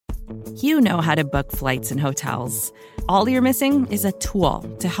You know how to book flights and hotels. All you're missing is a tool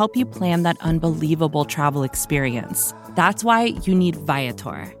to help you plan that unbelievable travel experience. That's why you need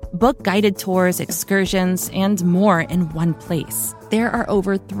Viator. Book guided tours, excursions, and more in one place. There are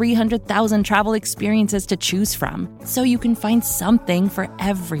over 300,000 travel experiences to choose from, so you can find something for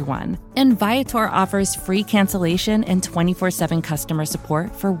everyone. And Viator offers free cancellation and 24/7 customer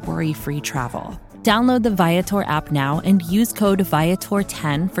support for worry-free travel. Download the Viator app now and use code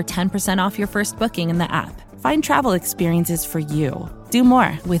Viator10 for 10% off your first booking in the app. Find travel experiences for you. Do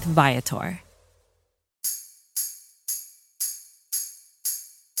more with Viator.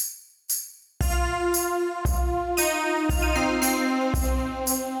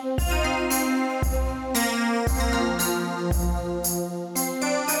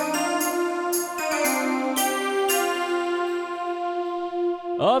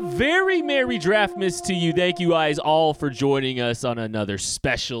 A very merry Draftmas to you. Thank you guys all for joining us on another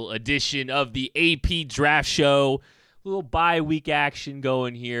special edition of the AP Draft Show. A little bye-week action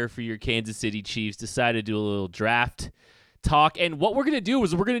going here for your Kansas City Chiefs. Decided to do a little draft talk. And what we're going to do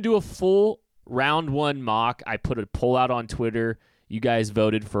is we're going to do a full round one mock. I put a poll out on Twitter. You guys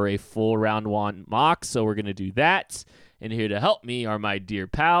voted for a full round one mock, so we're going to do that. And here to help me are my dear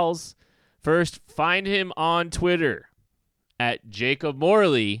pals. First, find him on Twitter at Jacob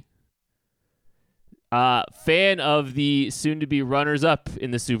Morley, fan of the soon-to-be runners-up in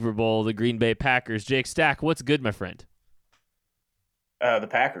the Super Bowl, the Green Bay Packers. Jake Stack, what's good, my friend? The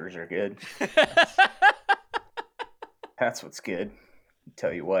Packers are good. That's what's good.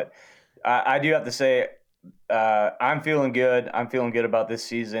 Tell you what. I do have to say, I'm feeling good. I'm feeling good about this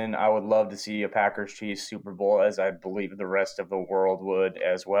season. I would love to see a Packers-Chiefs Super Bowl, as I believe the rest of the world would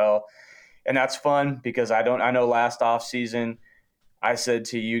as well. And that's fun because I know last offseason I said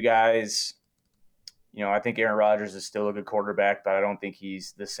to you guys, I think Aaron Rodgers is still a good quarterback, but I don't think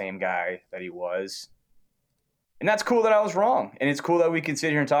he's the same guy that he was. And that's cool that I was wrong. And it's cool that we can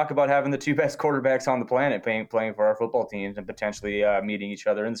sit here and talk about having the two best quarterbacks on the planet playing for our football teams and potentially meeting each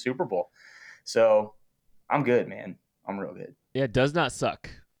other in the Super Bowl. So I'm good, man. I'm real good. Yeah, it does not suck.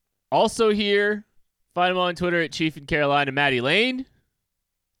 Also here, find him on Twitter at Chief in Carolina, Maddie Lane.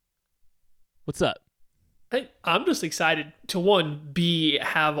 What's up? Hey, I'm just excited to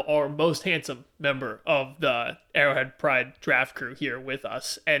have our most handsome member of the Arrowhead Pride draft crew here with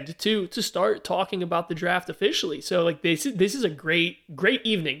us, and to start talking about the draft officially. So this is a great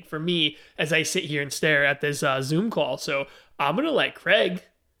evening for me as I sit here and stare at this Zoom call. So I'm gonna let Craig,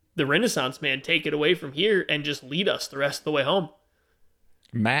 the Renaissance man, take it away from here and just lead us the rest of the way home.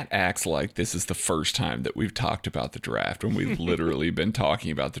 Matt acts like this is the first time that we've talked about the draft when we've literally been talking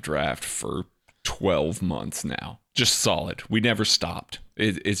about the draft for 12 months now. Just solid. We never stopped.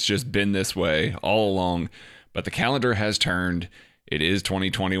 It's just been this way all along. But the calendar has turned. It is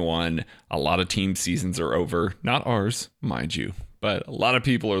 2021. A lot of team seasons are over. Not ours, mind you. But a lot of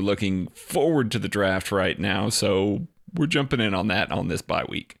people are looking forward to the draft right now. So we're jumping in on that on this bye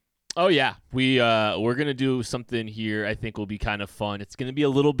week. Oh yeah, we're gonna do something here. I think will be kind of fun. It's gonna be a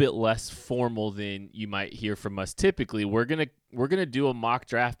little bit less formal than you might hear from us typically. We're gonna do a mock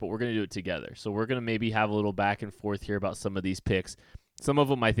draft, but we're gonna do it together. So we're gonna maybe have a little back and forth here about some of these picks. Some of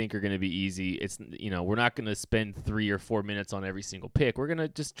them I think are gonna be easy. It's we're not gonna spend 3 or 4 minutes on every single pick. We're gonna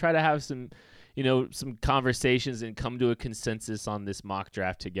just try to have some conversations and come to a consensus on this mock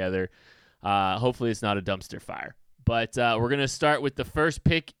draft together. Hopefully it's not a dumpster fire. But we're going to start with the first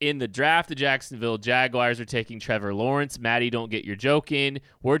pick in the draft. The Jacksonville Jaguars are taking Trevor Lawrence. Maddie, don't get your joke in.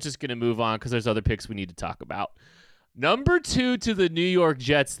 We're just going to move on because there's other picks we need to talk about. Number 2 to the New York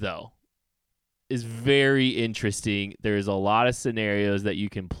Jets, though, is very interesting. There's a lot of scenarios that you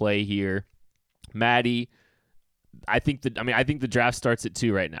can play here. Maddie, I think the draft starts at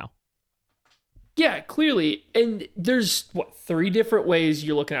 2 right now. Yeah, clearly. And there's 3 different ways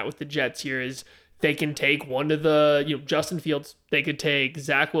you're looking at with the Jets here is they can take one of the, Justin Fields. They could take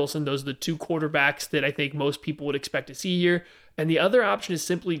Zach Wilson. Those are the 2 quarterbacks that I think most people would expect to see here. And the other option is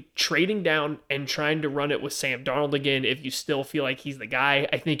simply trading down and trying to run it with Sam Darnold again if you still feel like he's the guy.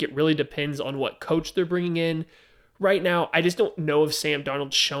 I think it really depends on what coach they're bringing in. Right now, I just don't know if Sam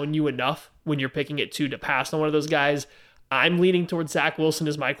Darnold's shown you enough when you're picking at 2 to pass on one of those guys. I'm leaning towards Zach Wilson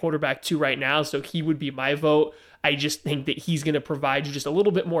as my quarterback 2 right now, so he would be my vote. I just think that he's going to provide you just a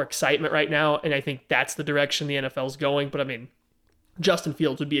little bit more excitement right now, and I think that's the direction the NFL's going. But, Justin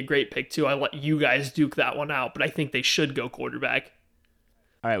Fields would be a great pick, too. I'll let you guys duke that one out, but I think they should go quarterback.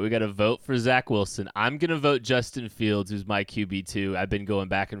 All right, we got to vote for Zach Wilson. I'm going to vote Justin Fields, who's my QB2. I've been going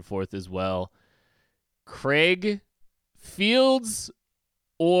back and forth as well. Craig, Fields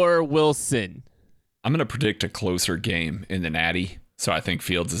or Wilson? I'm going to predict a closer game in the Natty. So I think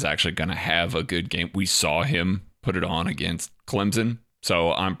Fields is actually going to have a good game. We saw him put it on against Clemson.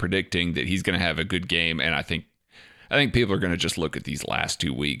 So I'm predicting that he's going to have a good game. And I think people are going to just look at these last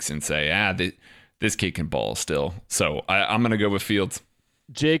 2 weeks and say, this kid can ball still. So I'm going to go with Fields.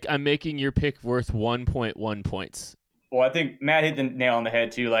 Jake, I'm making your pick worth 1.1 points. Well, I think Matt hit the nail on the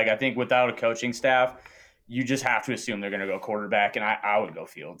head, too. Like, I think without a coaching staff, you just have to assume they're going to go quarterback, and I would go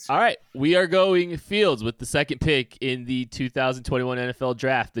Fields. All right, we are going Fields with the second pick in the 2021 NFL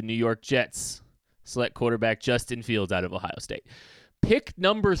Draft. The New York Jets select quarterback Justin Fields out of Ohio State. Pick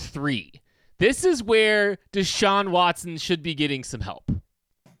number 3. This is where Deshaun Watson should be getting some help.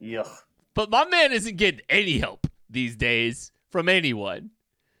 Yuck. But my man isn't getting any help these days from anyone.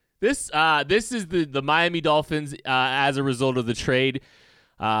 This is the Miami Dolphins as a result of the trade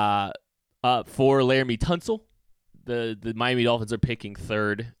for Laramie Tunsil. The Miami Dolphins are picking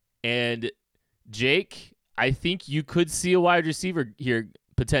 3rd. And Jake, I think you could see a wide receiver here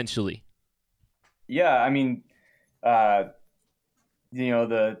potentially. Yeah, I mean, the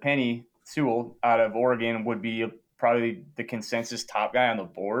Penny Sewell out of Oregon would be probably the consensus top guy on the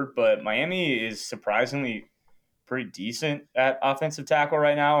board, but Miami is surprisingly pretty decent at offensive tackle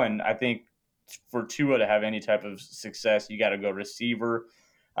right now, and I think for Tua to have any type of success, you got to go receiver.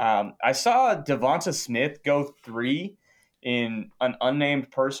 I saw Devonta Smith go 3 in an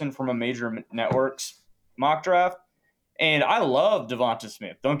unnamed person from a major networks mock draft, and I love Devonta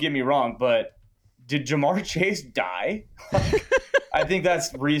Smith. Don't get me wrong, but did Jamar Chase die? I think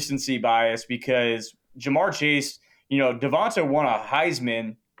that's recency bias because Jamar Chase, Devonta won a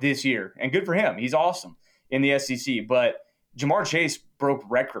Heisman this year, and good for him. He's awesome in the SEC, but Jamar Chase broke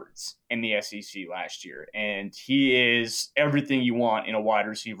records in the SEC last year, and he is everything you want in a wide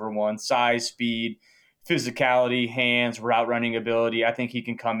receiver one: size, speed, physicality, hands, route running ability. I think he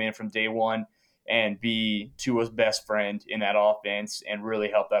can come in from day one and be Tua's best friend in that offense and really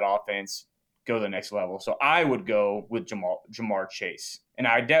help that offense go to the next level. So I would go with Jamar Chase, and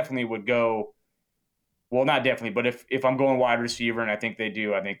I definitely would go. Well, not definitely, but if I'm going wide receiver, and I think they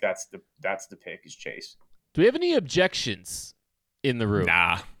do, I think that's the pick is Chase. Do we have any objections in the room?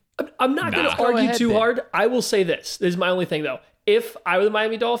 Nah. I'm not going to argue too hard. I will say this. This is my only thing, though. If I were the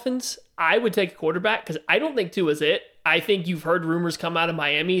Miami Dolphins, I would take a quarterback because I don't think Tua is it. I think you've heard rumors come out of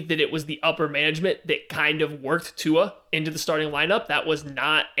Miami that it was the upper management that kind of worked Tua into the starting lineup. That was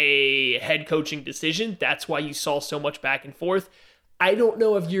not a head coaching decision. That's why you saw so much back and forth. I don't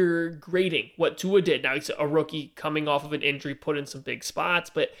know if you're grading what Tua did. Now, he's a rookie coming off of an injury, put in some big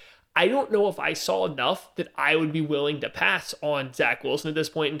spots, but I don't know if I saw enough that I would be willing to pass on Zach Wilson at this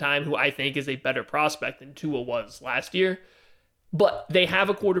point in time, who I think is a better prospect than Tua was last year. But they have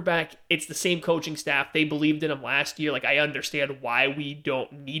a quarterback. It's the same coaching staff. They believed in him last year. Like, I understand why we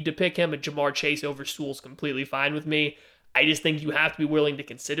don't need to pick him. And Jamar Chase over Sewell's completely fine with me. I just think you have to be willing to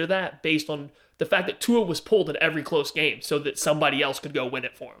consider that based on the fact that Tua was pulled in every close game so that somebody else could go win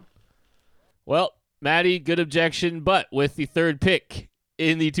it for him. Well, Maddie, good objection. But with the 3rd pick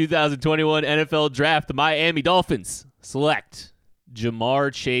in the 2021 NFL Draft, the Miami Dolphins select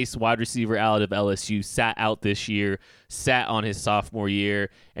Jamar Chase, wide receiver out of LSU, sat out this year, sat on his sophomore year,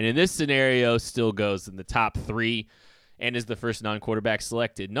 and in this scenario still goes in the top 3 and is the first non-quarterback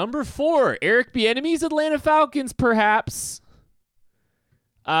selected. Number 4, Eric Bieniemy's Atlanta Falcons, perhaps,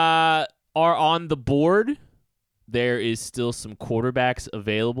 are on the board. There is still some quarterbacks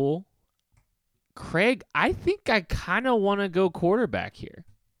available. Craig, I think I kind of want to go quarterback here.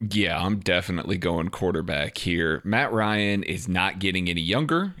 Yeah, I'm definitely going quarterback here. Matt Ryan is not getting any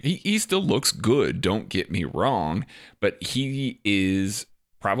younger. He still looks good, don't get me wrong, but he is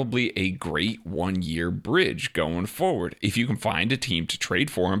probably a great 1-year bridge going forward. If you can find a team to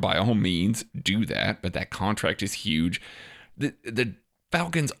trade for him, by all means, do that, but that contract is huge. The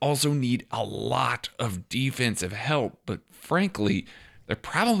Falcons also need a lot of defensive help, but frankly, they're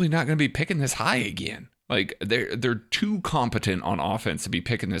probably not going to be picking this high again. Like, they're too competent on offense to be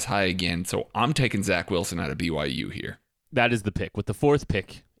picking this high again, so I'm taking Zach Wilson out of BYU here. That is the pick. With the 4th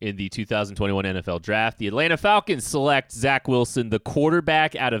pick in the 2021 NFL Draft, the Atlanta Falcons select Zach Wilson, the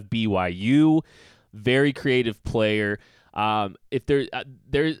quarterback out of BYU. Very creative player. I'm going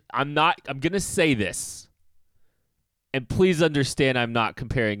to say this, and please understand I'm not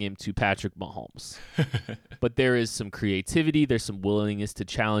comparing him to Patrick Mahomes. But there is some creativity. There's some willingness to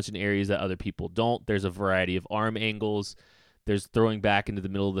challenge in areas that other people don't. There's a variety of arm angles. There's throwing back into the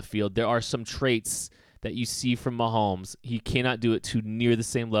middle of the field. There are some traits that you see from Mahomes. He cannot do it to near the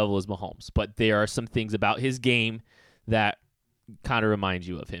same level as Mahomes. But there are some things about his game that kind of remind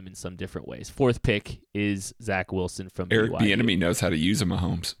you of him in some different ways. 4th pick is Zach Wilson from Eric BYU. Bieniemy knows how to use a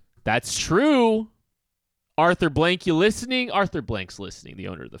Mahomes. That's true. Arthur Blank, you listening? Arthur Blank's listening, the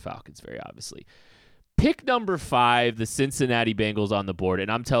owner of the Falcons, very obviously. Pick number 5, the Cincinnati Bengals on the board.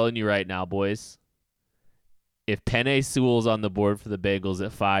 And I'm telling you right now, boys, if Penei Sewell's on the board for the Bengals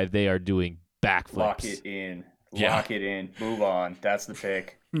at 5, they are doing backflips. Lock it in. Lock it in. Move on. That's the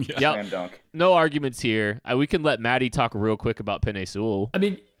pick. Yep. Slam dunk. No arguments here. We can let Maddie talk real quick about Penei Sewell. I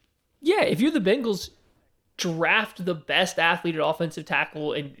mean, yeah, if you're the Bengals, draft the best athlete at offensive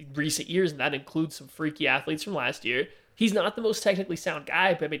tackle in recent years, and that includes some freaky athletes from last year. He's not the most technically sound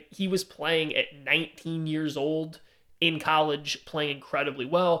guy, but I mean, he was playing at 19 years old in college, playing incredibly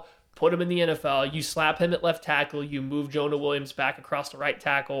well. Put him in the NFL. You slap him at left tackle. You move Jonah Williams back across the right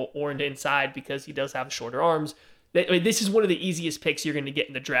tackle or into inside because he does have shorter arms. I mean, this is one of the easiest picks you're going to get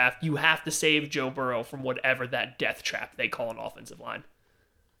in the draft. You have to save Joe Burrow from whatever that death trap they call an offensive line.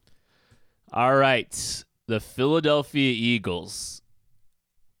 All right. The Philadelphia Eagles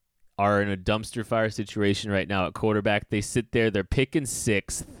are in a dumpster fire situation right now at quarterback. They sit there. They're picking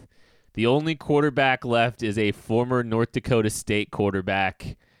 6th. The only quarterback left is a former North Dakota State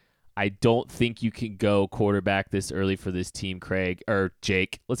quarterback. I don't think you can go quarterback this early for this team, Craig or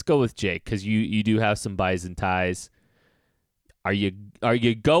Jake. Let's go with Jake because you do have some Bison ties. Are you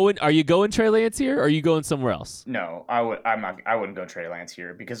going Trey Lance here, or are you going somewhere else? No, I wouldn't go Trey Lance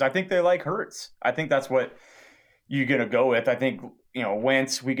here because I think they like Hurts. I think that's what you're gonna go with. I think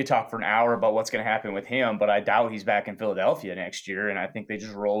Wentz. We could talk for an hour about what's gonna happen with him, but I doubt he's back in Philadelphia next year. And I think they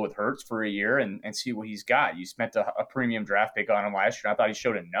just roll with Hurts for a year and see what he's got. You spent a premium draft pick on him last year. And I thought he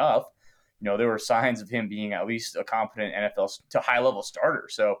showed enough. There were signs of him being at least a competent NFL to high level starter.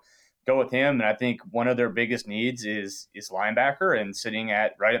 So go with him. And I think one of their biggest needs is linebacker, and sitting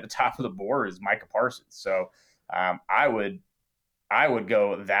right at the top of the board is Micah Parsons. So I would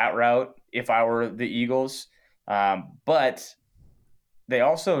go that route if I were the Eagles. But they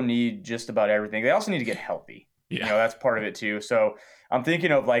also need just about everything. They also need to get healthy. Yeah. That's part of it too. So I'm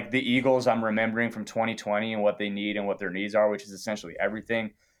thinking of like the Eagles I'm remembering from 2020 and what they need and what their needs are, which is essentially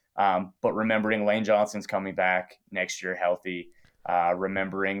everything. But remembering Lane Johnson's coming back next year healthy.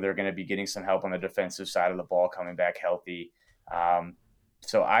 Remembering they're going to be getting some help on the defensive side of the ball coming back healthy.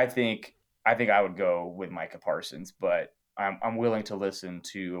 So I think I would go with Micah Parsons, but I'm willing to listen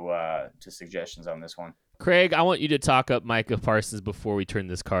to suggestions on this one. Craig, I want you to talk up Micah Parsons before we turn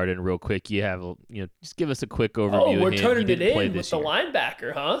this card in real quick. You have, just give us a quick overview. Oh, we're of him. turning it in with the year.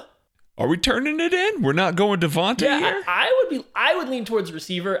 linebacker, huh? Are we turning it in? We're not going Devonta here? I would lean towards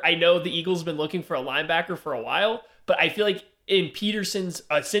receiver. I know the Eagles have been looking for a linebacker for a while, but I feel like in Peterson's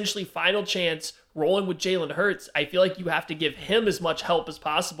essentially final chance rolling with Jalen Hurts, I feel like you have to give him as much help as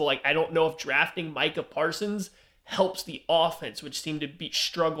possible. Like, I don't know if drafting Micah Parsons helps the offense, which seemed to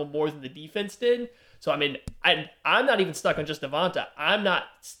struggle more than the defense did. So, I mean, I'm not even stuck on just Devonta. I'm not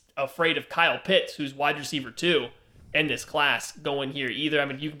afraid of Kyle Pitts, who's wide receiver 2 in this class, going here either. I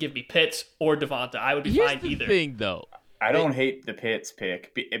mean, you can give me Pitts or Devonta. I would be fine either. Here's the thing, though. I don't hate the Pitts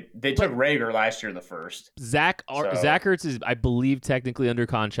pick. They took Rager last year in the first. Zach Ertz is, I believe, technically under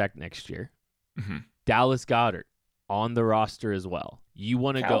contract next year. Mm-hmm. Dallas Goedert on the roster as well. You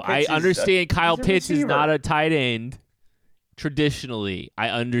want to go. Pitts I understand Kyle Pitts is receiver. not a tight end traditionally. I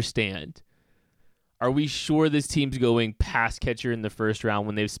understand. Are we sure this team's going pass catcher in the first round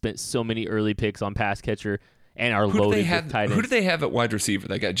when they've spent so many early picks on pass catcher and are loaded with tight ends? Who do they have at wide receiver?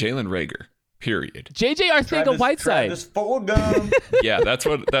 They got Jalen Rager. Period. JJ Arcega-Whiteside. Travis Fulgham. Yeah, that's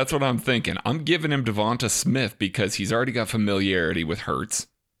what I'm thinking. I'm giving him Devonta Smith because he's already got familiarity with Hurts.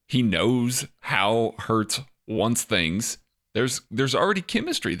 He knows how Hurts wants things. There's already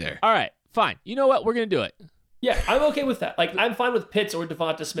chemistry there. All right, fine. You know what? We're going to do it. Yeah, I'm okay with that. Like, I'm fine with Pitts or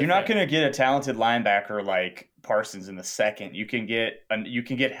Devonta Smith. You're not going to get a talented linebacker like Parsons in the second. You can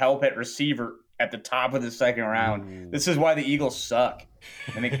get help at receiver at the top of the second round. Ooh. This is why the Eagles suck.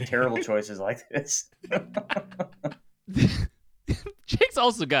 They make terrible choices like this. Jake's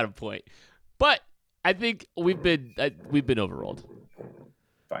also got a point, but I think we've been overruled.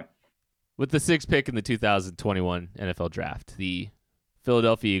 Fine. With the 6th pick in the 2021 NFL Draft, the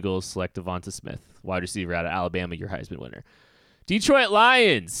Philadelphia Eagles select Devonta Smith, wide receiver out of Alabama, your Heisman winner. Detroit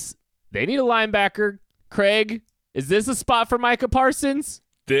Lions, they need a linebacker. Craig, is this a spot for Micah Parsons?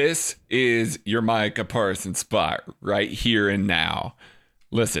 This is your Micah Parsons spot right here and now.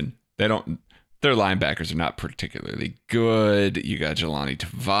 Listen, their linebackers are not particularly good. You got Jelani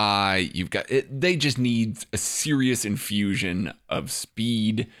Tavai. They just need a serious infusion of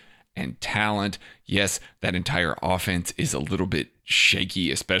speed and talent. Yes, that entire offense is a little bit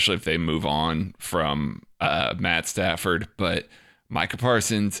shaky, especially if they move on from Matt Stafford. But Micah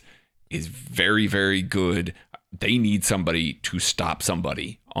Parsons is very, very good. they need somebody to stop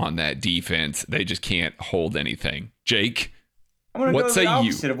somebody on that defense. They just can't hold anything. Jake, I'm going to what go say the you?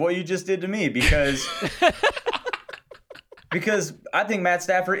 opposite of what you just did to me because because I think Matt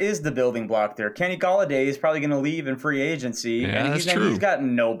Stafford is the building block there. Kenny Golladay is probably going to leave in free agency, Yeah, and that's true. he's got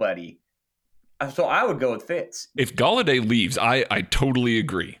nobody. So I would go with Fitz. If Golladay leaves, I totally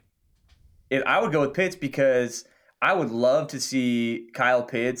agree. I would go with Pitts because I would love to see Kyle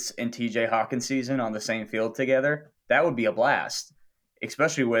Pitts and TJ Hawkins season on the same field together. That would be a blast,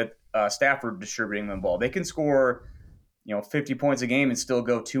 especially with Stafford distributing the ball. They can score, 50 points a game and still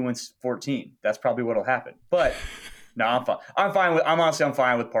go 2-14. That's probably what'll happen. But no, I'm fine. I'm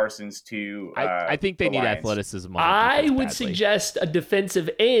fine with Parsons to. I think they the need Lions. athleticism. On I defense would badly. suggest a defensive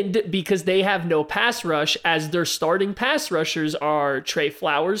end because they have no pass rush, as their starting pass rushers are Trey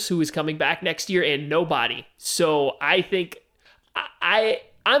Flowers, who is coming back next year, and nobody. So I think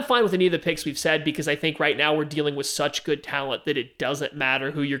I'm fine with any of the picks we've said because I think right now we're dealing with such good talent that it doesn't matter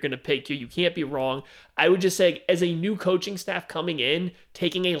who you're going to pick. You can't be wrong. I would just say, as a new coaching staff coming in,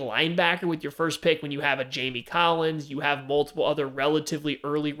 taking a linebacker with your first pick when you have a Jamie Collins, you have multiple other relatively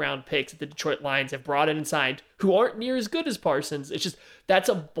early round picks that the Detroit Lions have brought in and signed who aren't near as good as Parsons. It's just, that's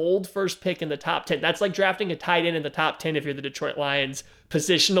a bold first pick in the top 10. That's like drafting a tight end in the top 10 if you're the Detroit Lions.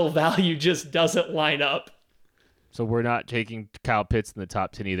 Positional value just doesn't line up. So we're not taking Kyle Pitts in the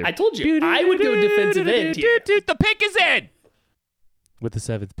top 10 either. I told you, I would go defensive end here. The pick is in! With the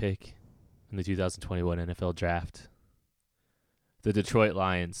 7th pick in the 2021 NFL Draft, the Detroit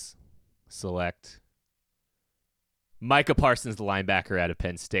Lions select Micah Parsons, the linebacker out of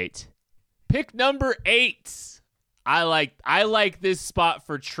Penn State. Pick number 8. I like this spot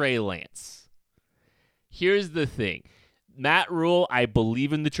for Trey Lance. Here's the thing. Matt Rule, I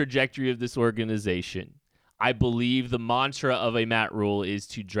believe in the trajectory of this organization. I believe the mantra of a Matt Rule is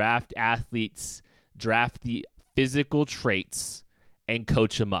to draft athletes, draft the physical traits, and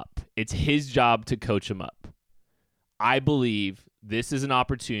coach them up. It's his job to coach them up. I believe this is an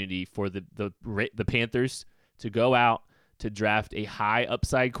opportunity for the Panthers to go out to draft a high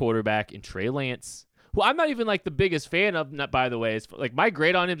upside quarterback in Trey Lance, who I'm not even like the biggest fan of, by the way. It's like my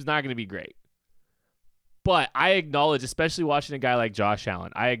grade on him is not going to be great. But I acknowledge, especially watching a guy like Josh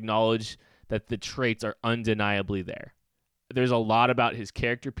Allen, I acknowledge that the traits are undeniably there. There's a lot about his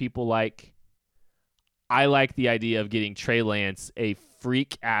character people like. I like the idea of getting Trey Lance, a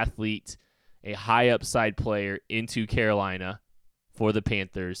freak athlete, a high upside player, into Carolina for the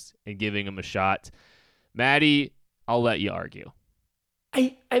Panthers and giving him a shot. Maddie, I'll let you argue.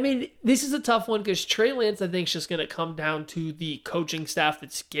 I mean, this is a tough one because Trey Lance, I think, is just going to come down to the coaching staff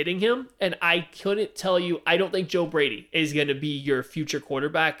that's getting him. And I couldn't tell you, I don't think Joe Brady is going to be your future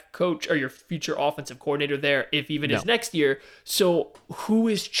quarterback coach or your future offensive coordinator there, if even is next year. So who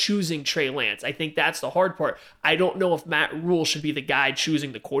is choosing Trey Lance? I think that's the hard part. I don't know if Matt Rule should be the guy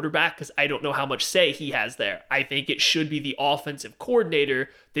choosing the quarterback because I don't know how much say he has there. I think it should be the offensive coordinator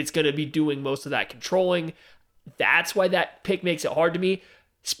that's going to be doing most of that controlling. That's why that pick makes it hard to me.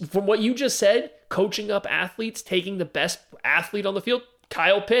 From what you just said, coaching up athletes, taking the best athlete on the field,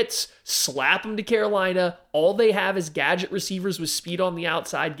 Kyle Pitts, slap him to Carolina. All they have is gadget receivers with speed on the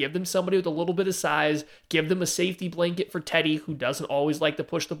outside. Give them somebody with a little bit of size. Give them a safety blanket for Teddy, who doesn't always like to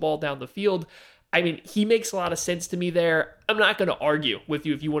push the ball down the field. I mean, he makes a lot of sense to me there. I'm not going to argue with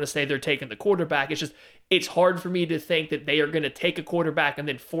you if you want to say they're taking the quarterback. It's just, it's hard for me to think that they are going to take a quarterback and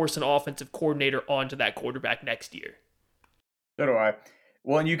then force an offensive coordinator onto that quarterback next year. So do I.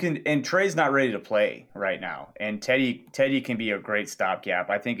 Well, and Trey's not ready to play right now, and Teddy can be a great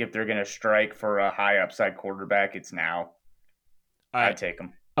stopgap. I think if they're going to strike for a high upside quarterback, it's now. I'd take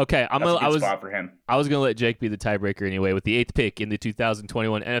him. Okay, That's a good spot for him. I was going to let Jake be the tiebreaker anyway. With the 8th pick in the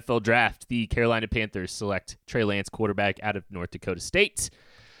 2021 NFL Draft, the Carolina Panthers select Trey Lance, quarterback out of North Dakota State.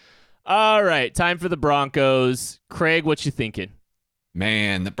 All right, time for the Broncos. Craig, what you thinking?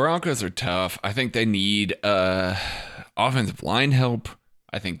 Man, the Broncos are tough. I think they need offensive line help.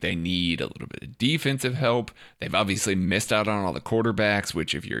 I think they need a little bit of defensive help. They've obviously missed out on all the quarterbacks,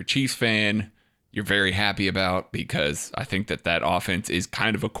 which if you're a Chiefs fan, you're very happy about because I think that offense is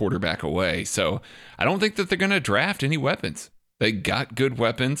kind of a quarterback away. So I don't think that they're going to draft any weapons. They got good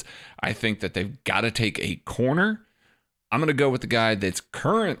weapons. I think that they've got to take a corner. I'm going to go with the guy that's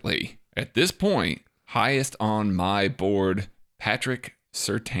currently, at this point, highest on my board, Patrick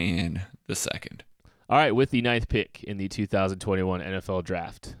Surtain II. All right, with the 9th pick in the 2021 NFL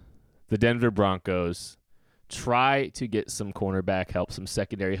Draft, the Denver Broncos try to get some cornerback help, some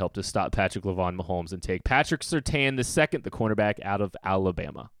secondary help to stop Patrick Mahomes and take Patrick Surtain II, the cornerback out of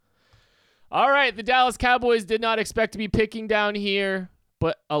Alabama. All right, the Dallas Cowboys did not expect to be picking down here,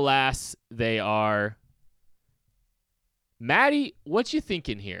 but alas, they are. Maddie, what you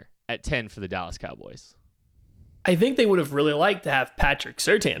thinking here at 10 for the Dallas Cowboys? I think they would have really liked to have Patrick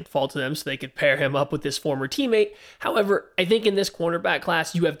Surtain fall to them so they could pair him up with his former teammate. However, I think in this cornerback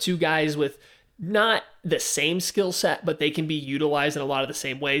class, you have two guys with not the same skill set, but they can be utilized in a lot of the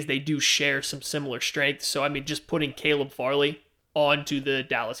same ways. They do share some similar strengths. So, I mean, just putting Caleb Farley onto the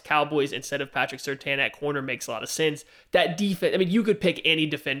Dallas Cowboys instead of Patrick Surtain at corner makes a lot of sense. That defense, I mean, you could pick any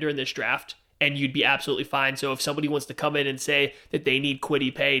defender in this draft and you'd be absolutely fine. So if somebody wants to come in and say that they need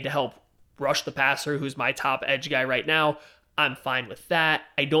Kwity Paye to help rush the passer, who's my top edge guy right now, I'm fine with that.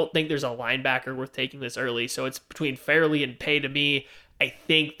 I don't think there's a linebacker worth taking this early. So it's between Farley and Paye to me. I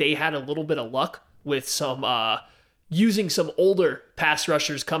think they had a little bit of luck with some using some older pass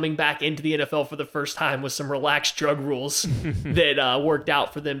rushers coming back into the NFL for the first time with some relaxed drug rules that worked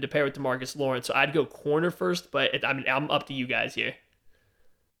out for them to pair with DeMarcus Lawrence. So I'd go corner first, but I mean, I'm up to you guys here.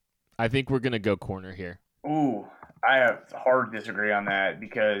 I think we're going to go corner here. Ooh, I have hard to disagree on that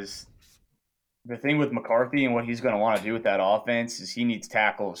because the thing with McCarthy and what he's going to want to do with that offense is he needs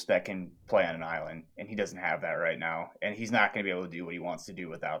tackles that can play on an island, and he doesn't have that right now, and he's not going to be able to do what he wants to do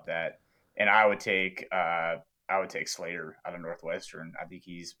without that. And I would take Slater out of Northwestern. I think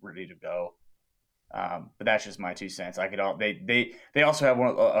he's ready to go. But that's just my 2 cents. They also have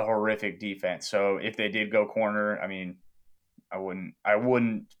a horrific defense. So if they did go corner, I mean, I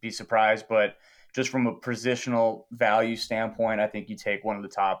wouldn't be surprised. But just from a positional value standpoint, I think you take one of the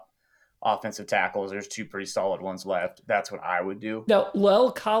top offensive tackles. There's 2 pretty solid ones left. That's what I would do. Now,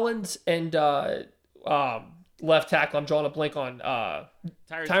 Lel Collins and left tackle, I'm drawing a blank on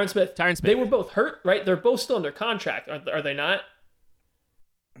Tyron Smith. They were both hurt, right? They're both still under contract, are they not?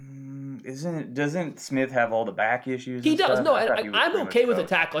 Doesn't Smith have all the back issues? He does. No, I'm okay with the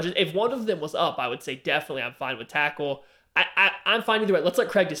tackle. If one of them was up, I would say definitely I'm fine with tackle. I'm fine either way. Let's let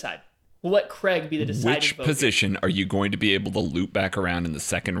Craig decide. We'll let Craig be the deciding Which vote position are you going to be able to loop back around in the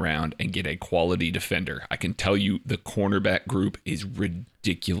second round and get a quality defender? I can tell you the cornerback group is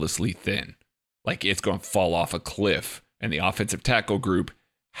ridiculously thin. Like it's going to fall off a cliff, and the offensive tackle group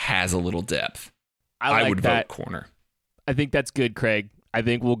has a little depth. I would vote corner. I think that's good, Craig. I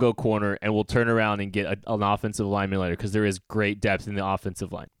think we'll go corner, and we'll turn around and get an offensive lineman later because there is great depth in the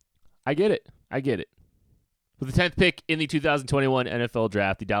offensive line. I get it. With the 10th pick in the 2021 NFL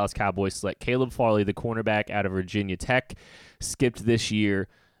Draft, the Dallas Cowboys select Caleb Farley, the cornerback out of Virginia Tech, skipped this year.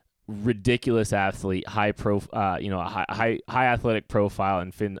 Ridiculous athlete, high athletic profile,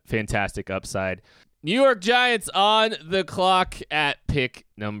 and fantastic upside. New York Giants on the clock at pick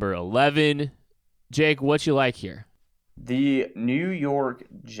number 11. Jake, what you like here? The New York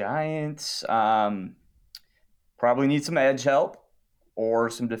Giants probably need some edge help or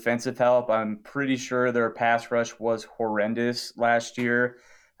some defensive help. I'm pretty sure their pass rush was horrendous last year.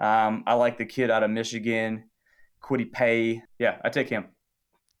 I like the kid out of Michigan, Kwity Paye. Yeah, I take him.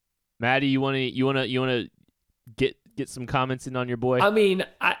 Maddie, you want to get some comments in on your boy? I mean,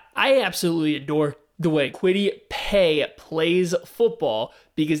 I absolutely adore the way Kwity Paye plays football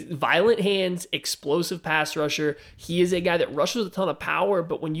because violent hands, explosive pass rusher. He is a guy that rushes with a ton of power,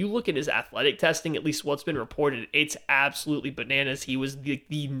 but when you look at his athletic testing, at least what's been reported, it's absolutely bananas. He was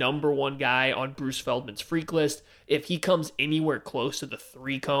the number 1 guy on Bruce Feldman's freak list. If he comes anywhere close to the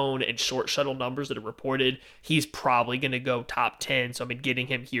 3-cone and short shuttle numbers that are reported, he's probably going to go top 10. So I mean, getting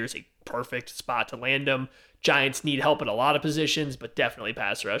him here is a perfect spot to land him. Giants need help at a lot of positions, but definitely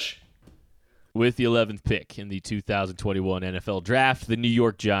pass rush. With the 11th pick in the 2021 NFL Draft, the New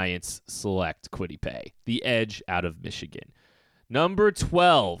York Giants select Kwity Paye, the edge out of Michigan. Number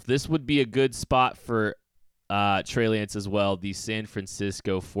 12, this would be a good spot for Trey Lance as well, the San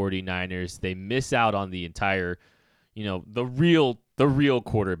Francisco 49ers. They miss out on the entire, the real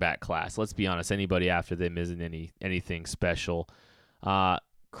quarterback class. Let's be honest, anybody after them isn't anything special.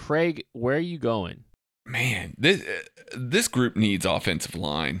 Craig, where are you going? Man, this group needs offensive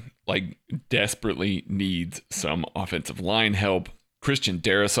line. Like, desperately needs some offensive line help. Christian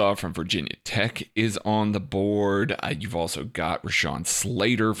Darrisaw from Virginia Tech is on the board. You've also got Rashawn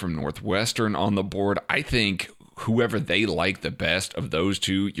Slater from Northwestern on the board. I think whoever they like the best of those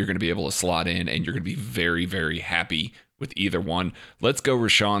two, you're going to be able to slot in, and you're going to be very, very happy with either one. Let's go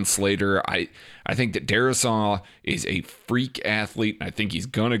Rashawn Slater. I think that Darrisaw is a freak athlete. I think he's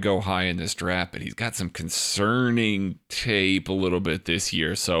going to go high in this draft, but he's got some concerning tape a little bit this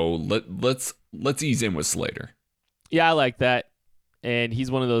year. So let's ease in with Slater. Yeah, I like that. And he's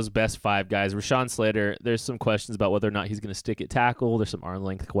one of those best 5 guys. Rashawn Slater, there's some questions about whether or not he's going to stick at tackle. There's some arm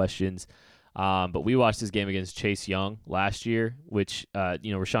length questions. But we watched his game against Chase Young last year, which,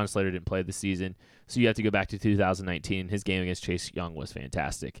 Rashawn Slater didn't play this season. So you have to go back to 2019. His game against Chase Young was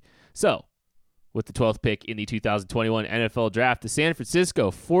fantastic. So with the 12th pick in the 2021 NFL Draft, the San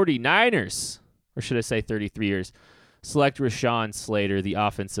Francisco 49ers, or should I say 33ers, select Rashawn Slater, the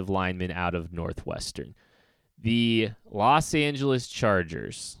offensive lineman out of Northwestern. The Los Angeles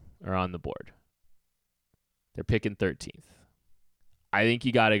Chargers are on the board. They're picking 13th. I think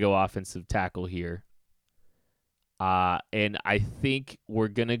you got to go offensive tackle here. And I think we're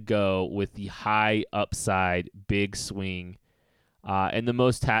going to go with the high upside, big swing, and the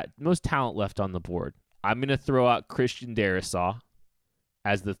most talent left on the board. I'm going to throw out Christian Darrisaw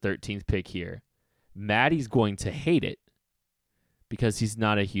as the 13th pick here. Maddie's going to hate it because he's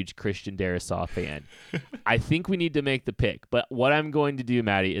not a huge Christian Darrisaw fan. I think we need to make the pick. But what I'm going to do,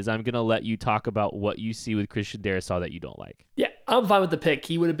 Maddie, is I'm going to let you talk about what you see with Christian Darrisaw that you don't like. Yeah, I'm fine with the pick.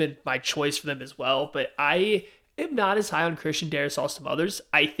 He would have been my choice for them as well. But I am not as high on Christian Darrisaw as some others.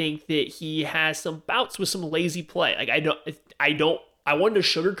 I think that he has some bouts with some lazy play. Like I wanted to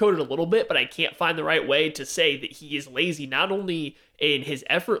sugarcoat it a little bit, but I can't find the right way to say that he is lazy, not only in his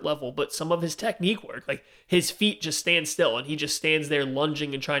effort level, but some of his technique work. Like his feet just stand still and he just stands there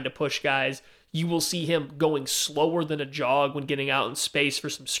lunging and trying to push guys. You will see him going slower than a jog when getting out in space for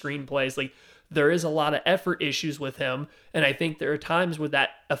some screen plays. Like there is a lot of effort issues with him. And I think there are times where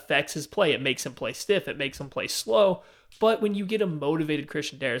that affects his play. It makes him play stiff. It makes him play slow. But when you get a motivated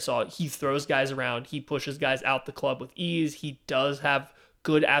Christian Darrisaw, he throws guys around. He pushes guys out the club with ease. He does have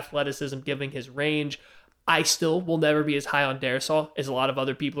good athleticism given his range. I still will never be as high on Darrisaw as a lot of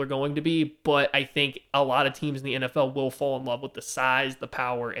other people are going to be, but I think a lot of teams in the NFL will fall in love with the size, the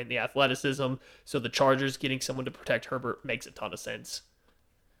power, and the athleticism. So the Chargers getting someone to protect Herbert makes a ton of sense.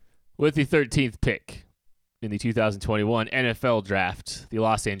 With the 13th pick in the 2021 NFL Draft, the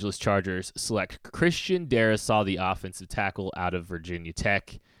Los Angeles Chargers select Christian Darrisaw, the offensive tackle out of Virginia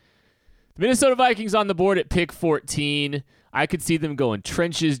Tech. The Minnesota Vikings on the board at pick 14. I could see them going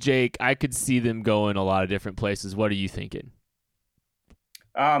trenches, Jake. I could see them going a lot of different places. What are you thinking?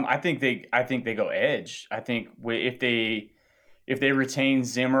 I think they go edge. I think if they retain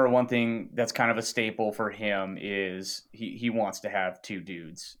Zimmer, one thing that's kind of a staple for him is he wants to have two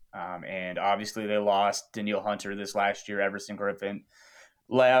dudes. And obviously they lost Danielle Hunter this last year. Everson Griffin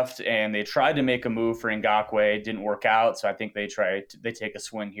left, and they tried to make a move for Ngakoue. It didn't work out, so I think they take a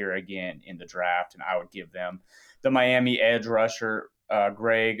swing here again in the draft, and I would give them the Miami edge rusher,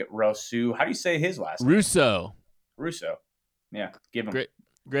 Greg Rousseau. How do you say his last name? Rousseau. Yeah, give him.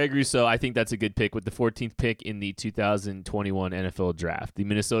 Greg Rousseau, I think that's a good pick with the 14th pick in the 2021 NFL Draft. The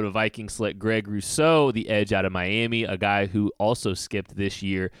Minnesota Vikings select Greg Rousseau, the edge out of Miami, a guy who also skipped this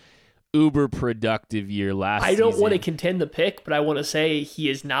year. Uber productive year last season. I don't want to contend the pick, but I want to say he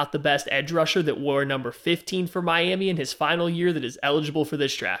is not the best edge rusher that wore number 15 for Miami in his final year that is eligible for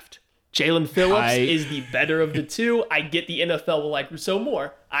this draft. Jalen Phillips is the better of the two. I get the NFL will like Rousseau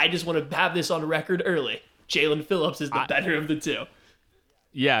more. I just want to have this on record early. Jalen Phillips is the better of the two.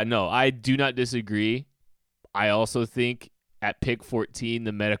 Yeah, no, I do not disagree. I also think at pick 14,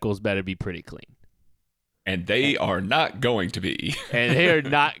 the medicals better be pretty clean. And they are not going to be. And they are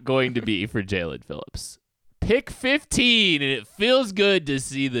not going to be for Jalen Phillips. Pick 15, and it feels good to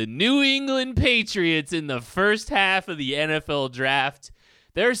see the New England Patriots in the first half of the NFL Draft.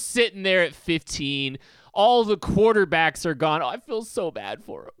 They're sitting there at 15. All the quarterbacks are gone. Oh, I feel so bad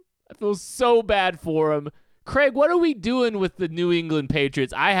for them. Craig, what are we doing with the New England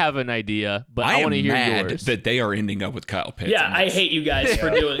Patriots? I have an idea, but I want to hear yours. That they are ending up with Kyle Pitts. Yeah, I hate you guys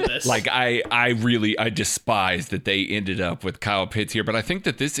for doing this. Like I despise that they ended up with Kyle Pitts here, but I think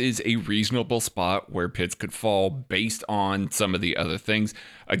that this is a reasonable spot where Pitts could fall based on some of the other things.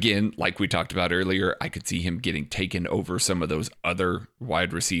 Again, like we talked about earlier, I could see him getting taken over some of those other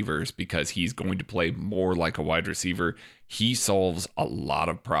wide receivers because he's going to play more like a wide receiver. He solves a lot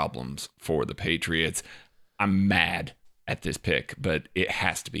of problems for the Patriots. I'm mad at this pick, but it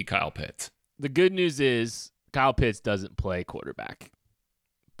has to be Kyle Pitts. The good news is Kyle Pitts doesn't play quarterback,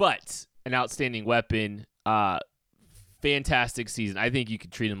 but an outstanding weapon, fantastic season. I think you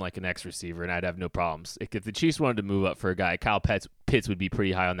could treat him like an X receiver, and I'd have no problems. If the Chiefs wanted to move up for a guy, Kyle Pitts would be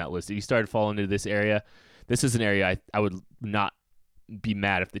pretty high on that list. If you started falling into this area, this is an area I would not be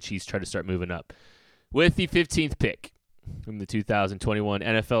mad if the Chiefs tried to start moving up. With the 15th pick from the 2021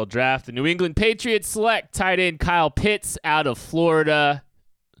 NFL Draft, the New England Patriots select tight end Kyle Pitts out of Florida.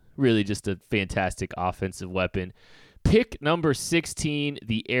 Really just a fantastic offensive weapon. Pick number 16,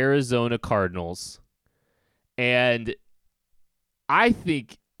 the Arizona Cardinals. And I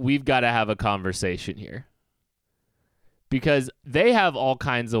think we've got to have a conversation here because they have all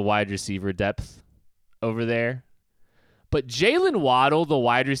kinds of wide receiver depth over there. But Jalen Waddle, the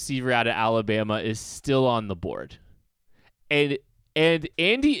wide receiver out of Alabama, is still on the board. And And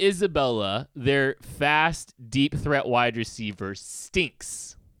Andy Isabella, their fast, deep threat wide receiver,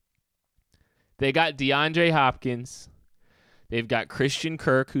 stinks. They got DeAndre Hopkins. They've got Christian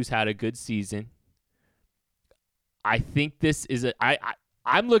Kirk, who's had a good season. I think this is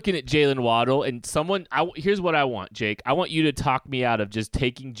I'm looking at Jalen Waddle, and here's what I want, Jake. I want you to talk me out of just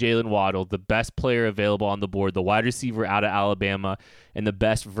taking Jalen Waddle, the best player available on the board, the wide receiver out of Alabama, and the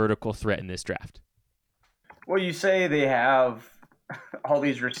best vertical threat in this draft. Well, you say they have all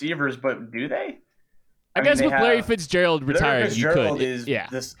these receivers, but do they? I guess with Larry Fitzgerald retired, you could. Is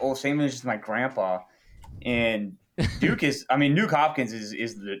this old same as my grandpa, and Duke is. I mean, Nuke Hopkins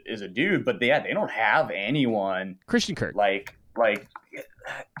is a dude, but they don't have anyone. Christian Kirk,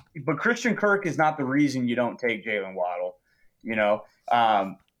 but Christian Kirk is not the reason you don't take Jalen Waddle,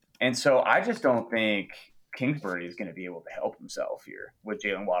 and so I just don't think Kingsbury is going to be able to help himself here with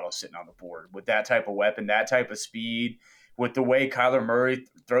Jalen Waddle sitting on the board with that type of weapon, that type of speed. With the way Kyler Murray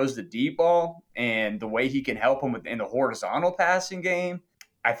throws the deep ball and the way he can help him in the horizontal passing game,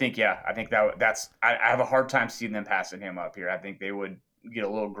 I think that's I have a hard time seeing them passing him up here. I think they would get a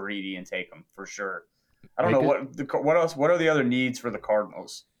little greedy and take him for sure. I don't know what else. What are the other needs for the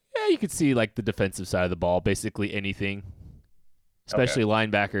Cardinals? Yeah, you could see like the defensive side of the ball, basically anything, especially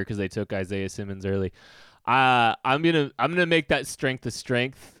linebacker because they took Isaiah Simmons early. I'm gonna make that strength a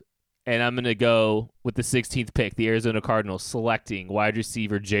strength. And I'm going to go with the 16th pick, the Arizona Cardinals, selecting wide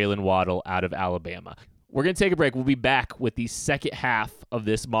receiver Jalen Waddle out of Alabama. We're going to take a break. We'll be back with the second half of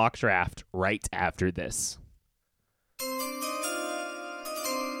this mock draft right after this.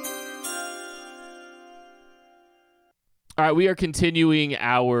 All right, we are continuing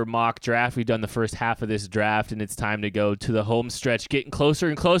our mock draft. We've done the first half of this draft, and it's time to go to the home stretch, getting closer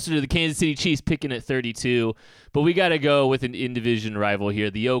and closer to the Kansas City Chiefs, picking at 32. But we got to go with an in-division rival here,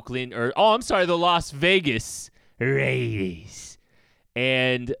 the Las Vegas Raiders.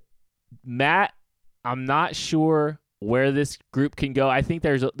 And Matt, I'm not sure where this group can go. I think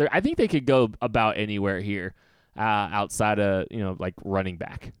I think they could go about anywhere here, outside of running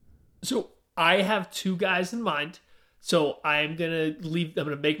back. So I have two guys in mind. So I'm going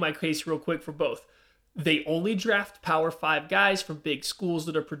to make my case real quick for both. They only draft Power 5 guys from big schools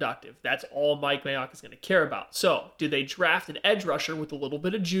that are productive. That's all Mike Mayock is going to care about. So do they draft an edge rusher with a little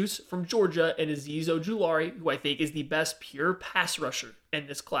bit of juice from Georgia and Azeez Ojulari, who I think is the best pure pass rusher in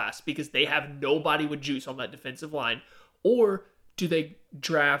this class because they have nobody with juice on that defensive line? Or do they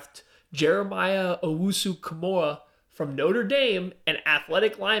draft Jeremiah Owusu-Koramoah from Notre Dame, an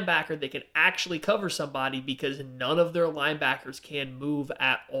athletic linebacker that can actually cover somebody because none of their linebackers can move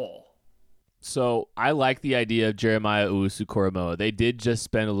at all? So I like the idea of Jeremiah Owusu-Koramoah. They did just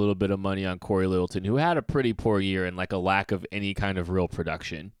spend a little bit of money on Corey Littleton, who had a pretty poor year and a lack of any kind of real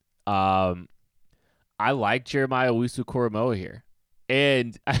production. I like Jeremiah Owusu-Koramoah here.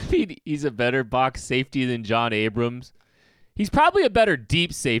 And, I mean, he's a better box safety than John Abrams. He's probably a better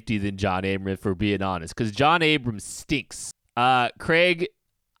deep safety than John Abrams, if we're being honest, because John Abrams stinks. Craig,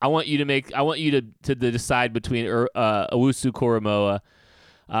 I want you to decide between Owusu-Koramoah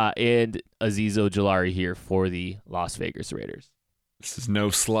and Azeez Ojulari here for the Las Vegas Raiders. This is no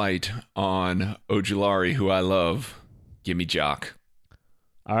slight on Ojulari, who I love. Give me Jock.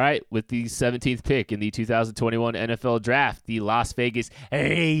 All right, with the 17th pick in the 2021 NFL Draft, the Las Vegas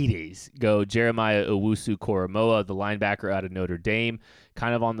Raiders go Jeremiah Owusu-Koramoah, the linebacker out of Notre Dame,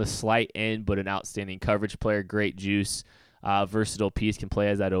 kind of on the slight end, but an outstanding coverage player, great juice, versatile piece, can play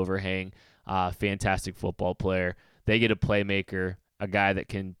as that overhang, fantastic football player. They get a playmaker, a guy that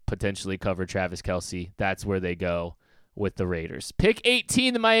can potentially cover Travis Kelce. That's where they go with the Raiders. Pick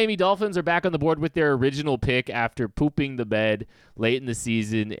 18, the Miami Dolphins are back on the board with their original pick after pooping the bed late in the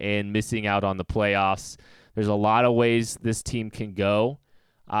season and missing out on the playoffs. There's a lot of ways this team can go.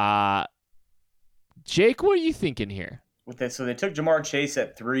 Jake, what are you thinking here? So they took Jamar Chase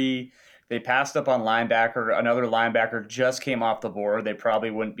at 3. They passed up on linebacker. Another linebacker just came off the board. They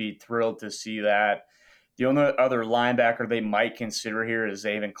probably wouldn't be thrilled to see that. The only other linebacker they might consider here is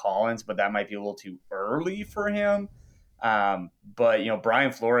Zaven Collins, but that might be a little too early for him. But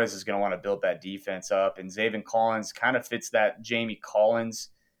Brian Flores is going to want to build that defense up, and Zaven Collins kind of fits that Jamie Collins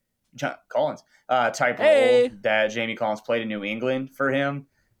type role that Jamie Collins played in New England for him.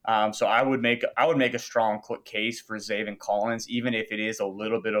 So I would make a strong case for Zaven Collins, even if it is a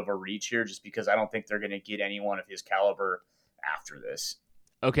little bit of a reach here, just because I don't think they're going to get anyone of his caliber after this.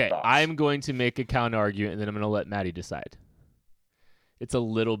 Okay, Thoughts? I'm going to make a counter argument, and then I'm going to let Maddie decide. It's a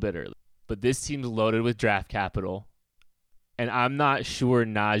little bit early, but this team's loaded with draft capital. And I'm not sure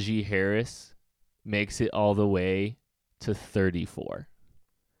Najee Harris makes it all the way to 34.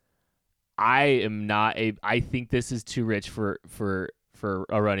 I think this is too rich for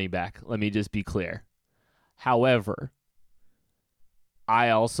a running back. Let me just be clear. However, I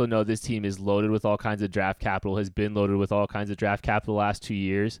also know this team is loaded with all kinds of draft capital, has been loaded with all kinds of draft capital the last 2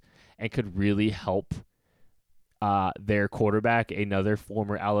 years, and could really help their quarterback, another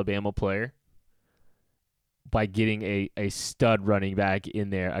former Alabama player, by getting a stud running back in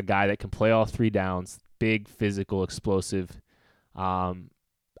there, a guy that can play all 3 downs, big, physical, explosive.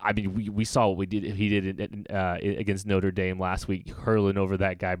 I mean, we saw what he did against Notre Dame last week, hurling over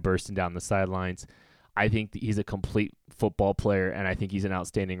that guy, bursting down the sidelines. I think he's a complete football player, and I think he's an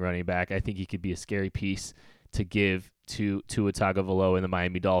outstanding running back. I think he could be a scary piece to give to Tua Tagovailoa and the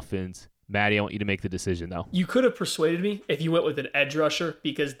Miami Dolphins. Maddie, I want you to make the decision, though. You could have persuaded me if you went with an edge rusher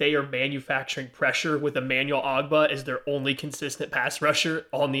because they are manufacturing pressure with Emmanuel Ogbah as their only consistent pass rusher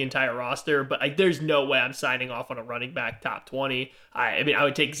on the entire roster. But there's no way I'm signing off on a running back top 20. I mean, I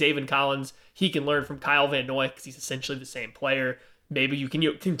would take Zaven Collins. He can learn from Kyle Van Noy because he's essentially the same player. Maybe you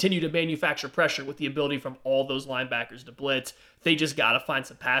can continue to manufacture pressure with the ability from all those linebackers to blitz. They just got to find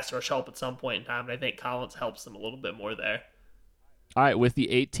some pass rush help at some point in time, and I think Collins helps them a little bit more there. All right, with the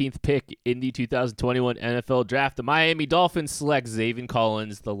 18th pick in the 2021 NFL Draft, the Miami Dolphins select Zaven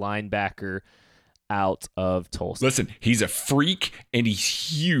Collins, the linebacker out of Tulsa. Listen, he's a freak, and he's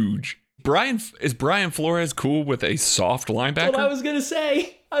huge. Is Brian Flores cool with a soft linebacker? That's what I was going to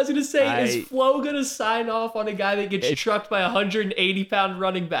say. Is Flo going to sign off on a guy that gets trucked by a 180-pound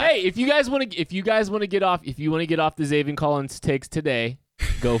running back? Hey, if you guys want to get off the Zaven Collins takes today,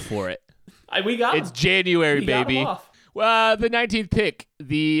 go for it. We got him. It's January, we baby. Got him off. Well, the 19th pick,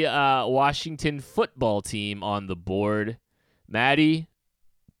 the Washington football team on the board. Maddie,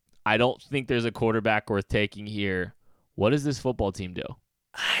 I don't think there's a quarterback worth taking here. What does this football team do?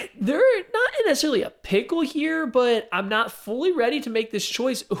 They're not necessarily a pickle here, but I'm not fully ready to make this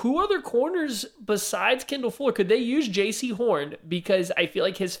choice. Who are their corners besides Kendall Fuller? Could they use J.C. Horn? Because I feel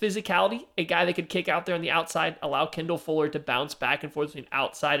like his physicality, a guy that could kick out there on the outside, allow Kendall Fuller to bounce back and forth between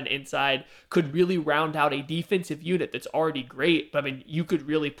outside and inside, could really round out a defensive unit that's already great. But I mean, you could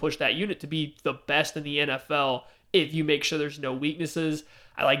really push that unit to be the best in the NFL if you make sure there's no weaknesses.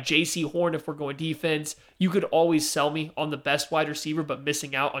 I like J.C. Horn if we're going defense. You could always sell me on the best wide receiver, but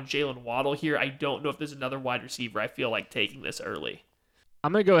missing out on Jalen Waddle here. I don't know if there's another wide receiver I feel like taking this early.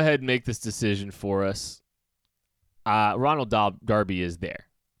 I'm going to go ahead and make this decision for us. Ronald Darby is there.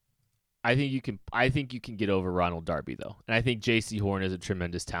 I think you can get over Ronald Darby, though. And I think J.C. Horn is a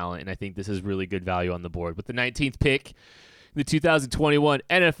tremendous talent, and I think this is really good value on the board. With the 19th pick, the 2021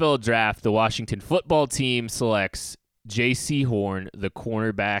 NFL Draft, the Washington football team selects J.C. Horn, the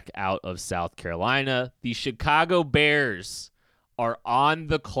cornerback out of South Carolina. The Chicago Bears are on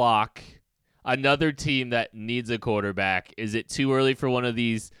the clock. Another team that needs a quarterback. Is it too early for one of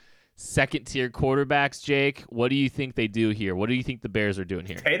these second-tier quarterbacks, Jake? What do you think they do here? What do you think the Bears are doing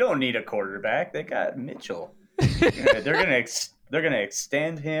here? They don't need a quarterback. They got Mitchell. They're gonna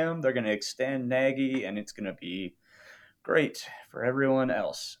extend him. They're gonna extend Nagy, and it's gonna be great for everyone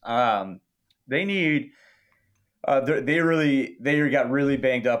else. They need. They got really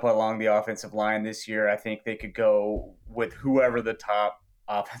banged up along the offensive line this year. I think they could go with whoever the top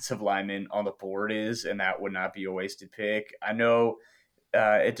offensive lineman on the board is, and that would not be a wasted pick. I know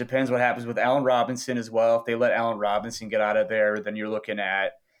it depends what happens with Allen Robinson as well. If they let Allen Robinson get out of there, then you're looking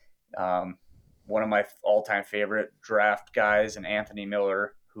at one of my all-time favorite draft guys, and Anthony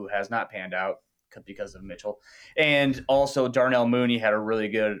Miller, who has not panned out because of Mitchell. And also Darnell Mooney had a really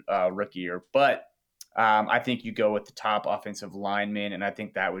good rookie year. But I think you go with the top offensive lineman, and I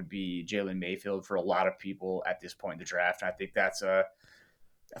think that would be Jalen Mayfield for a lot of people at this point in the draft. And I think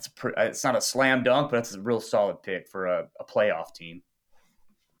it's not a slam dunk, but it's a real solid pick for a playoff team.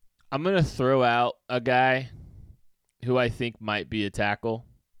 I'm going to throw out a guy who I think might be a tackle.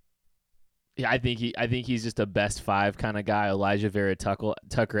 Yeah, I think he's just a best five kind of guy, Elijah Vera Tucker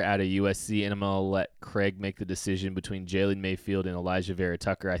out of USC, and I'm going to let Craig make the decision between Jalen Mayfield and Elijah Vera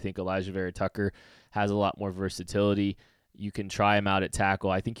Tucker. I think Elijah Vera Tucker has a lot more versatility. You can try him out at tackle.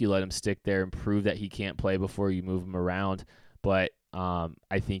 I think you let him stick there and prove that he can't play before you move him around. But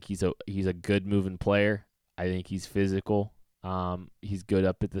I think he's a good moving player. I think he's physical. He's good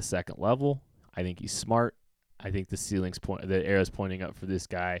up at the second level. I think he's smart. I think the arrow's pointing up for this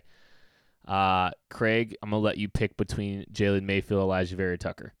guy. Craig, I'm gonna let you pick between Jalen Mayfield and Elijah Vera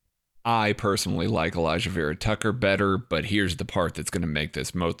Tucker. I personally like Elijah Vera Tucker better, but here's the part that's going to make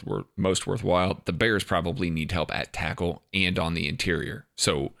this most worthwhile. The Bears probably need help at tackle and on the interior.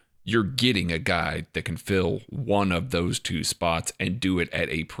 So you're getting a guy that can fill one of those two spots and do it at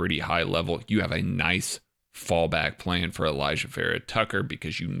a pretty high level. You have a nice fallback plan for Elijah Vera Tucker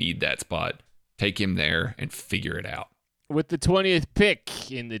because you need that spot. Take him there and figure it out. With the 20th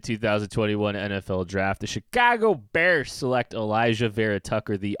pick in the 2021 NFL Draft, the Chicago Bears select Elijah Vera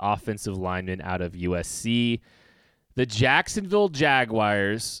Tucker, the offensive lineman out of USC. The Jacksonville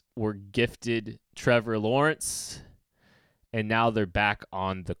Jaguars were gifted Trevor Lawrence, and now they're back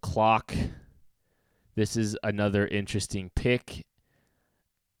on the clock. This is another interesting pick.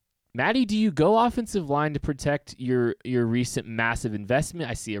 Maddie, do you go offensive line to protect your recent massive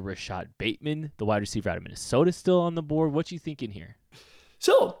investment? I see a Rashad Bateman, the wide receiver out of Minnesota, still on the board. What you thinking here?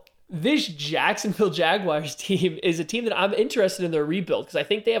 So this Jacksonville Jaguars team is a team that I'm interested in their rebuild because I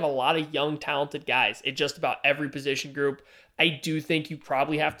think they have a lot of young, talented guys in just about every position group. I do think you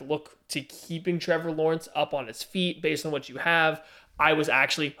probably have to look to keeping Trevor Lawrence up on his feet based on what you have. I was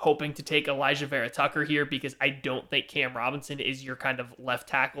actually hoping to take Elijah Vera Tucker here because I don't think Cam Robinson is your kind of left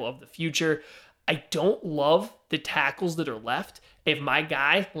tackle of the future. I don't love the tackles that are left. If my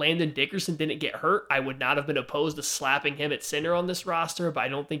guy, Landon Dickerson, didn't get hurt, I would not have been opposed to slapping him at center on this roster, but I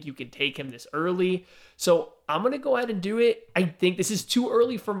don't think you can take him this early. So I'm going to go ahead and do it. I think this is too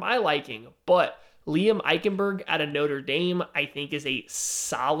early for my liking, but Liam Eichenberg out of Notre Dame, I think, is a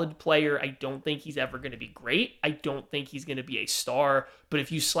solid player. I don't think he's ever going to be great. I don't think he's going to be a star. But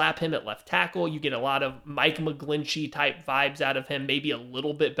if you slap him at left tackle, you get a lot of Mike McGlinchey type vibes out of him, maybe a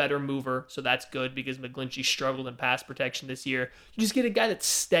little bit better mover. So that's good because McGlinchey struggled in pass protection this year. You just get a guy that's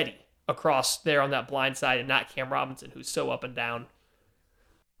steady across there on that blind side and not Cam Robinson, who's so up and down.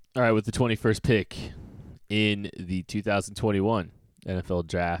 All right, with the 21st pick in the 2021 NFL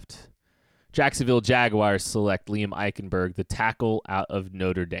Draft, Jacksonville Jaguars select Liam Eichenberg, the tackle out of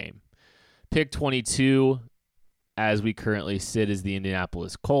Notre Dame. Pick 22, as we currently sit, is the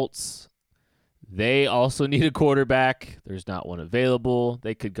Indianapolis Colts. They also need a quarterback. There's not one available.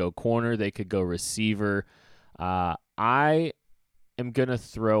 They could go corner. They could go receiver. I am going to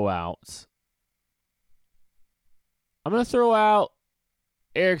throw out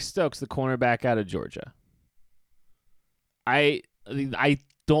Eric Stokes, the cornerback out of Georgia. I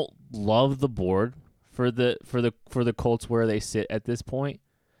don't love the board for the Colts where they sit at this point.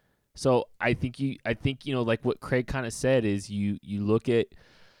 So I think like what Craig kind of said is you look at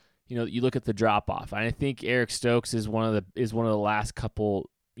the drop off. And I think Eric Stokes is one of the last couple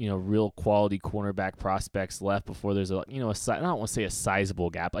real quality cornerback prospects left before there's I don't want to say a sizable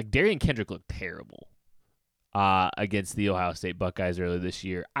gap. Like Darian Kendrick looked terrible against the Ohio State Buckeyes earlier this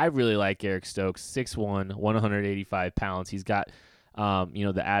year. I really like Eric Stokes, 6'1", 185 pounds. He's got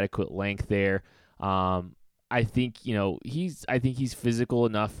the adequate length there. I think he's physical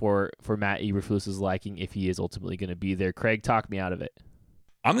enough for Matt Eberflus's liking if he is ultimately going to be there. Craig, talk me out of it.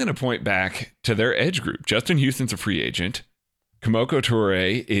 I'm going to point back to their edge group. Justin Houston's a free agent. Kamoko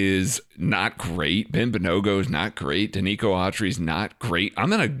Toure is not great. Ben Bonogo is not great. Danico Autry is not great.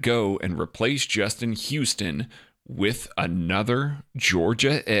 I'm going to go and replace Justin Houston with another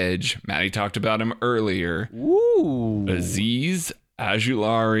Georgia edge. Matty talked about him earlier. Ooh. Azeez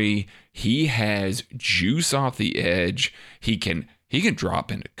Ojulari. He has juice off the edge. He can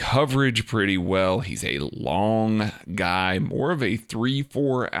drop into coverage pretty well. He's a long guy, more of a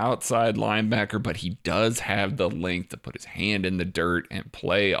 3-4 outside linebacker, but he does have the length to put his hand in the dirt and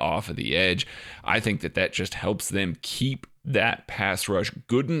play off of the edge. I think that just helps them keep that pass rush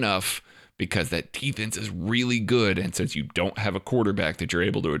good enough because that defense is really good. And since you don't have a quarterback that you're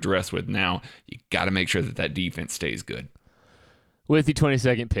able to address with now, you got to make sure that defense stays good. With the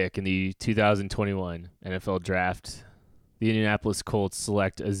 22nd pick in the 2021 NFL Draft, the Indianapolis Colts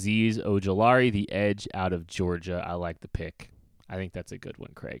select Azeez Ojulari, the edge out of Georgia. I like the pick. I think that's a good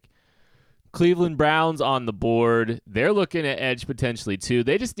one, Craig. Cleveland Browns on the board. They're looking at edge potentially too.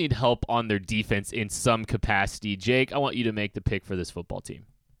 They just need help on their defense in some capacity. Jake, I want you to make the pick for this football team.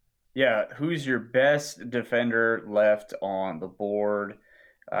 Yeah, who's your best defender left on the board?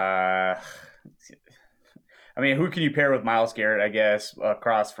 Who can you pair with Myles Garrett, I guess,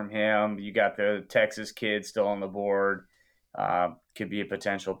 across from him? You got the Texas kid still on the board. Could be a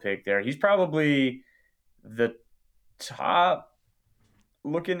potential pick there. He's probably the top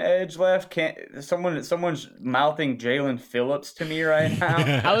looking edge left. Someone's mouthing Jalen Phillips to me right now.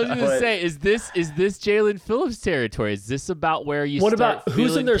 I was going to say, is this Jalen Phillips territory? Is this about where you what start about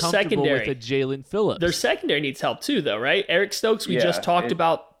who's in their comfortable secondary? With a Jalen Phillips? Their secondary needs help too, though, right? Eric Stokes, we just talked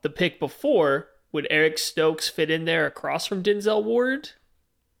about the pick before. Would Eric Stokes fit in there across from Denzel Ward?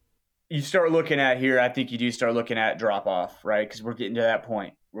 You start looking at here, I think you do start looking at drop-off, right? Because we're getting to that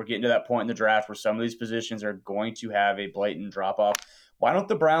point. We're getting to that point in the draft where some of these positions are going to have a blatant drop-off. Why don't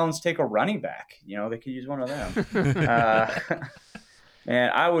the Browns take a running back? They could use one of them.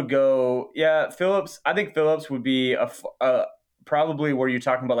 And I would go, Phillips. I think Phillips would be probably where you're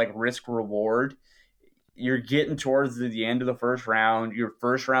talking about like risk reward. You're getting towards the end of the first round. Your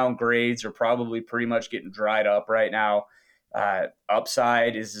first round grades are probably pretty much getting dried up right now.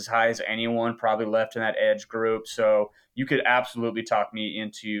 Upside is as high as anyone probably left in that edge group. So you could absolutely talk me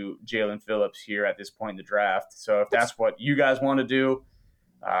into Jaelan Phillips here at this point in the draft. So if that's what you guys want to do,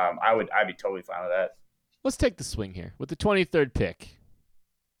 I'd be totally fine with that. Let's take the swing here. With the 23rd pick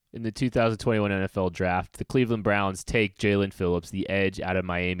in the 2021 NFL Draft, the Cleveland Browns take Jaelan Phillips, the edge out of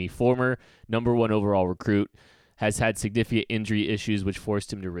Miami, former number 1 overall recruit, has had significant injury issues which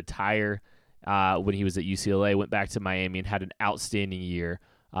forced him to retire when he was at UCLA, went back to Miami and had an outstanding year.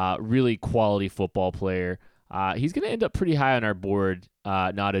 Really quality football player. He's going to end up pretty high on our board,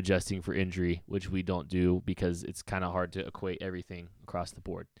 not adjusting for injury, which we don't do because it's kind of hard to equate everything across the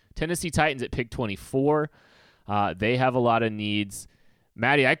board. Tennessee Titans at pick 24. They have a lot of needs.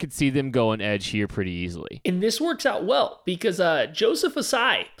 Maddie, I could see them going edge here pretty easily. And this works out well because Joseph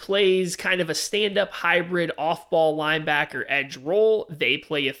Ossai plays kind of a stand-up hybrid off-ball linebacker edge role. They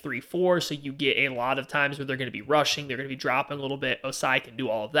play a 3-4, so you get a lot of times where they're going to be rushing, they're going to be dropping a little bit. Ossai can do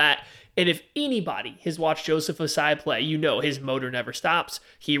all of that. And if anybody has watched Joseph Ossai play, you know his motor never stops.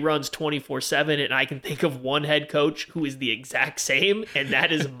 He runs 24/7, and I can think of one head coach who is the exact same, and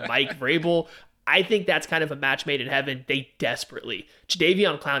that is Mike Vrabel. I think that's kind of a match made in heaven. They desperately,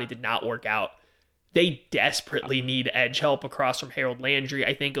 Jadeveon Clowney did not work out. They desperately need edge help across from Harold Landry.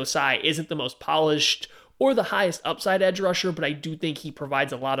 I think Ossai isn't the most polished or the highest upside edge rusher, but I do think he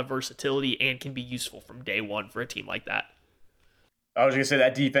provides a lot of versatility and can be useful from day one for a team like that. I was going to say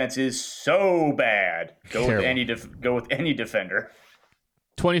that defense is so bad. Go with any defender.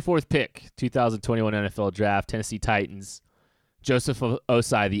 24th pick, 2021 NFL Draft, Tennessee Titans. Joseph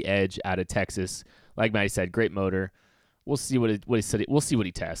Ossai, the edge out of Texas. Like Matty said, great motor. We'll see what he said. We'll see what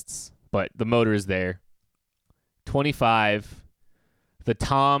he tests, but the motor is there. 25, the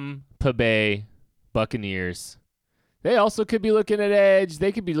Tampa Bay Buccaneers. They also could be looking at edge.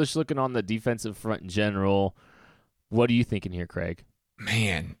 They could be just looking on the defensive front in general. What are you thinking here, Craig?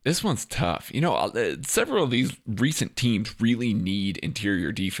 Man, this one's tough. You know, several of these recent teams really need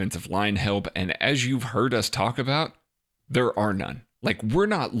interior defensive line help, and as you've heard us talk about, there are none. Like, we're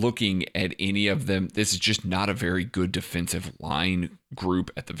not looking at any of them. This is just not a very good defensive line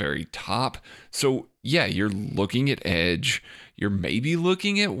group at the very top. So, yeah, you're looking at edge. You're maybe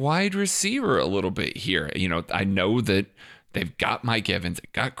looking at wide receiver a little bit here. You know, I know that they've got Mike Evans,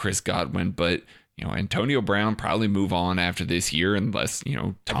 they've got Chris Godwin, but, you know, Antonio Brown probably move on after this year unless, you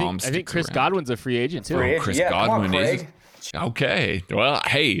know, Tom sticks I think Chris around. Godwin's a free agent, too. Chris Godwin is. Okay. Well,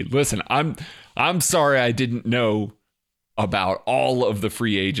 hey, listen, I'm sorry I didn't know about all of the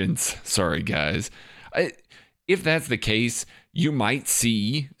free agents. Sorry, guys. If that's the case, you might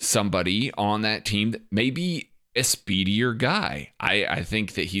see somebody on that team that may be a speedier guy. I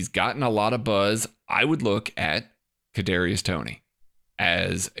think that he's gotten a lot of buzz. I would look at Kadarius Toney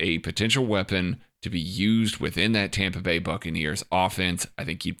as a potential weapon to be used within that Tampa Bay Buccaneers offense. I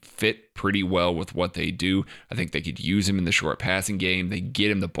think he'd fit pretty well with what they do. I think they could use him in the short passing game. They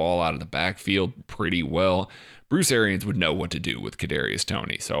get him the ball out of the backfield pretty well. Bruce Arians would know what to do with Kadarius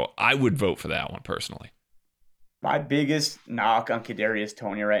Toney, so I would vote for that one personally. My biggest knock on Kadarius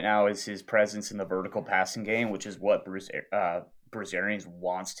Toney right now is his presence in the vertical passing game, which is what Bruce Arians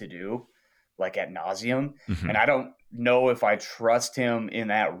wants to do, like ad nauseum. Mm-hmm. And I don't know if I trust him in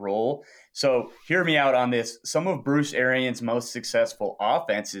that role. So hear me out on this. Some of Bruce Arians' most successful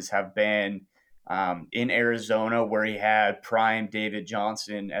offenses have been in Arizona, where he had prime David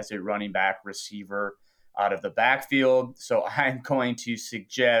Johnson as a running back receiver out of the backfield. So I'm going to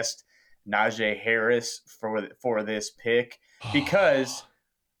suggest Najee Harris for this pick because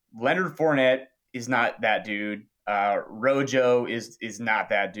Leonard Fournette is not that dude. Rojo is not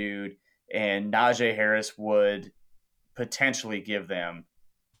that dude. And Najee Harris would potentially give them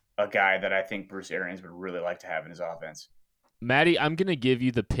a guy that I think Bruce Arians would really like to have in his offense. Maddie, I'm going to give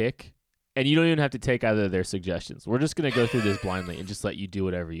you the pick, and you don't even have to take either of their suggestions. We're just going to go through this blindly and just let you do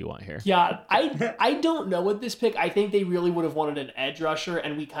whatever you want here. Yeah, I don't know with this pick. I think they really would have wanted an edge rusher,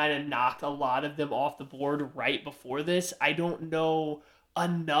 and we kind of knocked a lot of them off the board right before this. I don't know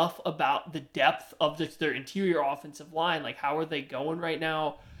enough about the depth of their interior offensive line. Like, how are they going right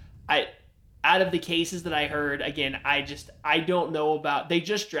now? Out of the cases that I heard, again, I don't know about. They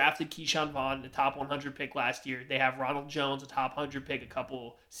just drafted Keyshawn Vaughn, the top 100 pick last year. They have Ronald Jones, a top 100 pick a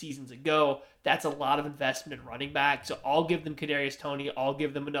couple seasons ago. That's a lot of investment in running back. So I'll give them Kadarius Toney. I'll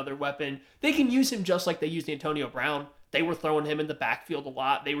give them another weapon. They can use him just like they used Antonio Brown. They were throwing him in the backfield a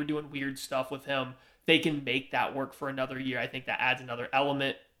lot. They were doing weird stuff with him. they can make that work for another year. I think that adds another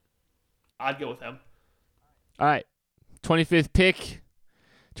element. I'd go with him. All right. 25th pick,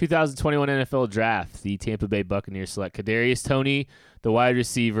 2021 NFL Draft. The Tampa Bay Buccaneers select Kadarius Toney, the wide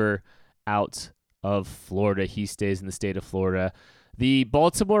receiver out of Florida. He stays in the state of Florida. The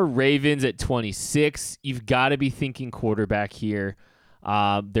Baltimore Ravens at 26. You've got to be thinking quarterback here.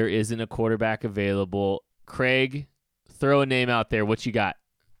 There isn't a quarterback available. Craig, throw a name out there. What you got?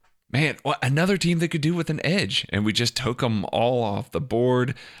 Man, another team that could do with an edge, and we just took them all off the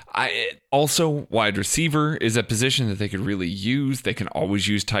board. Also, wide receiver is a position that they could really use. They can always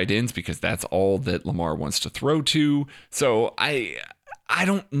use tight ends because that's all that Lamar wants to throw to. So I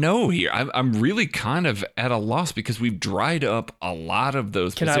don't know here. I'm really kind of at a loss because we've dried up a lot of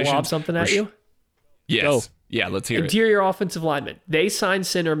those positions. Can I lob something at you? Yes. Go. Yeah, let's hear it. Interior offensive lineman. They signed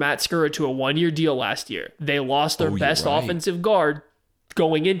center Matt Skura to a 1-year deal last year. They lost their best offensive guard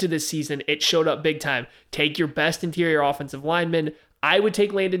going into this season. It showed up big time. Take your best interior offensive lineman. I would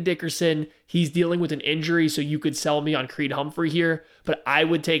take Landon Dickerson. He's dealing with an injury, so you could sell me on Creed Humphrey here, but I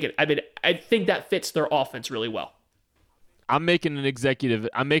would take it. I mean, I think that fits their offense really well. I'm making an executive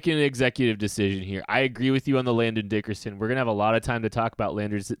decision here. I agree with you on the Landon Dickerson. We're going to have a lot of time to talk about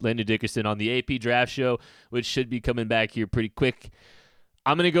Landon Dickerson on the AP Draft Show, which should be coming back here pretty quick.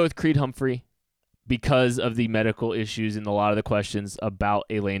 I'm going to go with Creed Humphrey because of the medical issues and a lot of the questions about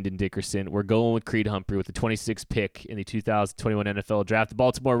a Landon Dickerson. We're going with Creed Humphrey with the 26th pick in the 2021 NFL Draft. The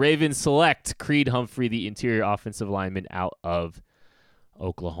Baltimore Ravens select Creed Humphrey, the interior offensive lineman out of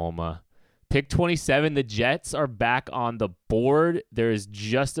Oklahoma. Pick 27, the Jets are back on the board. There is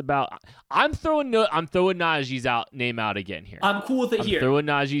just about I'm throwing Najee's name out again here. I'm cool with it here. Throwing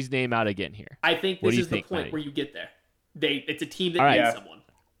Najee's name out again here. I think this is the point where you get there. It's a team that needs someone.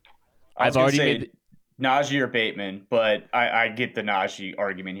 I've already made Najee or Bateman, but I get the Najee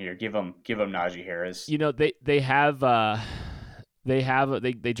argument here. Give him Najee Harris. You know, they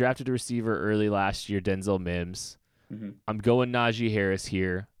drafted a receiver early last year, Denzel Mims. Mm-hmm. I'm going Najee Harris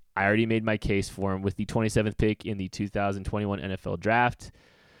here. I already made my case for him with the 27th pick in the 2021 NFL Draft.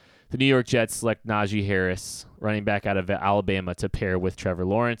 The New York Jets select Najee Harris, running back out of Alabama, to pair with Trevor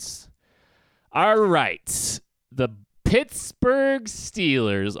Lawrence. All right. The Pittsburgh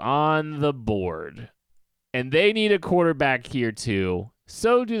Steelers on the board. And they need a quarterback here too.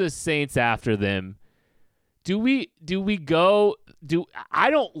 So do the Saints after them. Do we go? I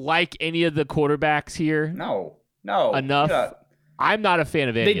don't like any of the quarterbacks here. No. Enough. I'm not a fan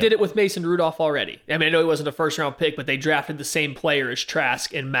of any. They did it with Mason Rudolph already. I mean, I know he wasn't a first-round pick, but they drafted the same player as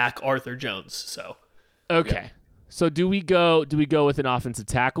Trask and Mac Arthur Jones. So, okay. Yeah. So do we go with an offensive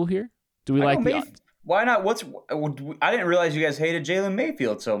tackle here? Do we like the? Why not? I didn't realize you guys hated Jalen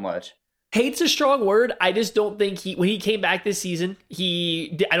Mayfield so much. Hate's a strong word. I just don't think when he came back this season,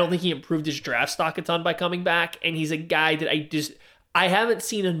 I don't think he improved his draft stock a ton by coming back. And he's a guy that I haven't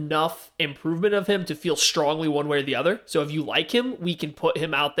seen enough improvement of him to feel strongly one way or the other. So if you like him, we can put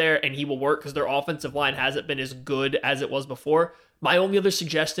him out there and he will work because their offensive line hasn't been as good as it was before. My only other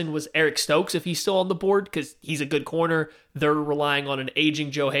suggestion was Eric Stokes if he's still on the board because he's a good corner. They're relying on an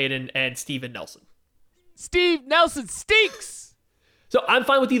aging Joe Hayden and Steven Nelson. Steve Nelson stinks! So I'm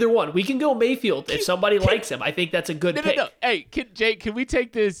fine with either one. We can go Mayfield if somebody likes him. I think that's a good pick. No. Hey, Jake, can we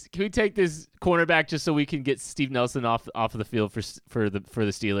take this cornerback just so we can get Steve Nelson off of the field for the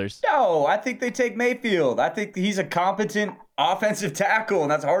Steelers? No, I think they take Mayfield. I think he's a competent offensive tackle, and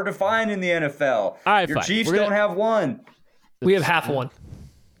that's hard to find in the NFL. All right, Your Chiefs don't have one. We have half one.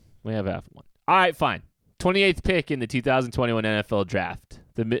 We have half one. All right, fine. 28th pick in the 2021 NFL Draft.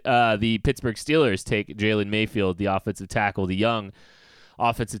 The Pittsburgh Steelers take Jalen Mayfield, the offensive tackle, the young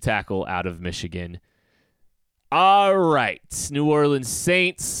offensive tackle out of Michigan. All right. New Orleans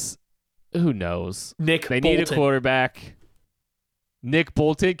Saints. Who knows? They need a quarterback. Nick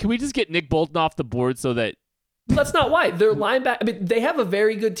Bolton. Can we just get Nick Bolton off the board so that... That's not why. Their linebacker... I mean, they have a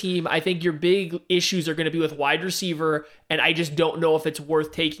very good team. I think your big issues are going to be with wide receiver, and I just don't know if it's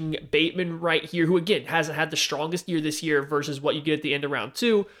worth taking Bateman right here, who, again, hasn't had the strongest year this year versus what you get at the end of round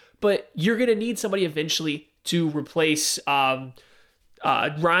 2. But you're going to need somebody eventually to replace...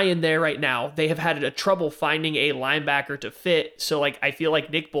 Ryan there right now. They have had a trouble finding a linebacker to fit. So I feel like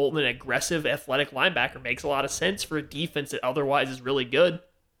Nick Bolton, an aggressive, athletic linebacker, makes a lot of sense for a defense that otherwise is really good.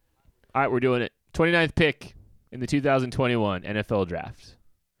 All right, we're doing it. 29th pick in the 2021 NFL Draft.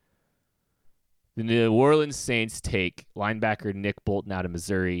 The New Orleans Saints take linebacker Nick Bolton out of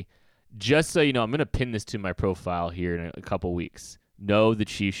Missouri. Just so you know, I'm going to pin this to my profile here in a couple weeks. No, the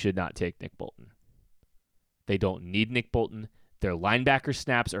Chiefs should not take Nick Bolton. They don't need Nick Bolton. Their linebacker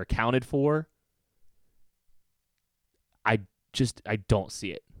snaps are accounted for. I don't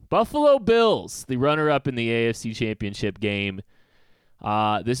see it. Buffalo Bills, the runner-up in the AFC Championship game.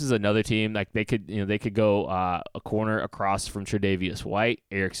 This is another team like they could go a corner across from Tre'Davious White.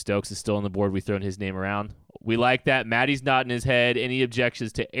 Eric Stokes is still on the board. We've thrown his name around. We like that. Maddie's nodding his head. Any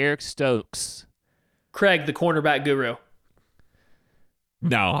objections to Eric Stokes? Craig, the cornerback guru.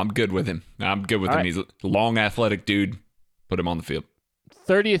 No, I'm good with him. Right. He's a long, athletic dude. Put him on the field.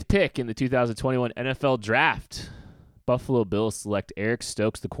 30th pick in the 2021 NFL Draft. Buffalo Bills select Eric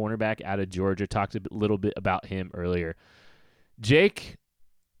Stokes, the cornerback out of Georgia. Talked a little bit about him earlier. Jake,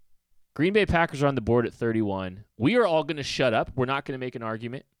 Green Bay Packers are on the board at 31. We are all going to shut up. We're not going to make an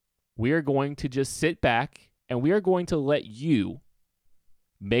argument. We are going to just sit back, and we are going to let you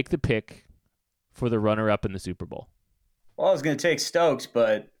make the pick for the runner-up in the Super Bowl. Well, I was going to take Stokes,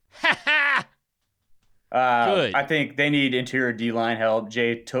 but Good. I think they need interior D-line help.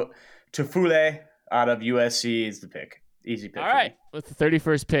 Jay Tufule out of USC is the pick. Easy pick. All right. With the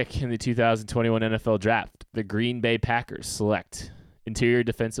 31st pick in the 2021 NFL Draft, the Green Bay Packers select interior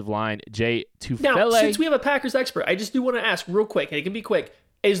defensive line Jay Tufele. Now, since we have a Packers expert, I just do want to ask real quick, and it can be quick.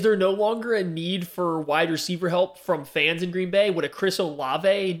 Is there no longer a need for wide receiver help from fans in Green Bay? Would a Chris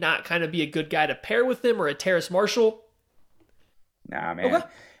Olave not kind of be a good guy to pair with him, or a Terrace Marshall? Nah, man. Okay.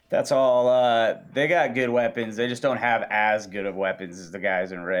 That's all. They got good weapons. They just don't have as good of weapons as the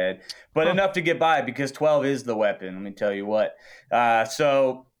guys in red. But enough to get by because 12 is the weapon. Let me tell you what. But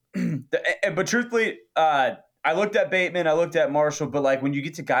truthfully, I looked at Bateman. I looked at Marshall. But, like, when you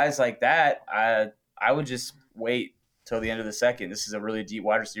get to guys like that, I would just wait till the end of the second. This is a really deep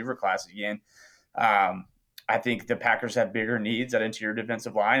wide receiver class again. I think the Packers have bigger needs at interior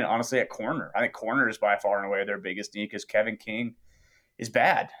defensive line. And honestly, at corner. I think corner is by far and away their biggest need because Kevin King is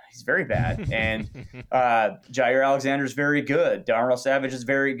bad. He's very bad. And Jair Alexander is very good. Darnell Savage is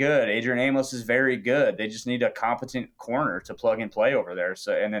very good. Adrian Amos is very good. They just need a competent corner to plug and play over there.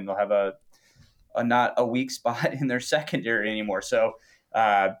 So, and then they'll have a not a weak spot in their secondary anymore. So,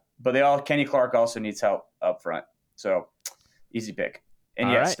 but Kenny Clark also needs help up front. So easy pick. And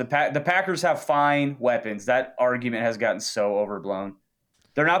All yes, right. the Packers have fine weapons. That argument has gotten so overblown.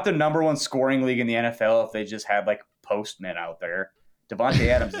 They're not the number one scoring league in the NFL if they just had like postmen out there. Devontae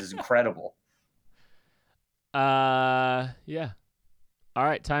Adams is incredible. Yeah. All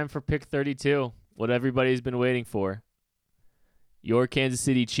right, time for pick 32. What everybody's been waiting for. Your Kansas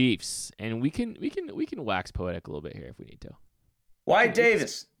City Chiefs, and we can wax poetic a little bit here if we need to. Wyatt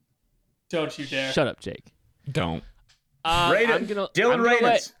Davis. Don't you dare. Shut up, Jake. Don't. Dylan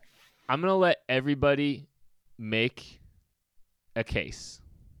Radins. I'm gonna let everybody make a case,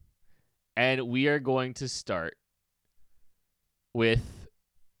 and we are going to start with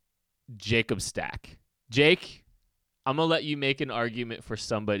Jacob Stack. Jake, I'm going to let you make an argument for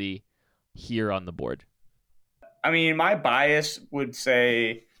somebody here on the board. I mean, my bias would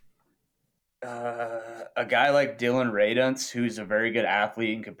say a guy like Dylan Radunz, who's a very good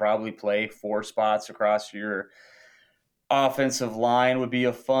athlete and could probably play 4 spots across your offensive line, would be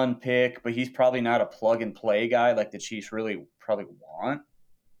a fun pick, but he's probably not a plug-and-play guy like the Chiefs really probably want.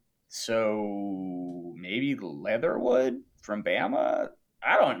 So maybe Leatherwood from Bama.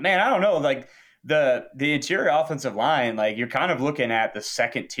 I don't know. Like the interior offensive line, like you're kind of looking at the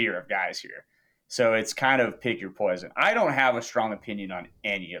second tier of guys here. So it's kind of pick your poison. I don't have a strong opinion on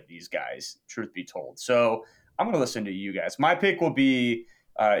any of these guys, truth be told. So I'm going to listen to you guys. My pick will be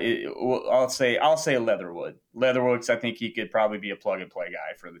I'll say Leatherwood. Leatherwood, because I think he could probably be a plug and play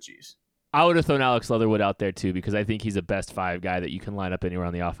guy for the Chiefs. I would have thrown Alex Leatherwood out there too because I think he's a best 5 guy that you can line up anywhere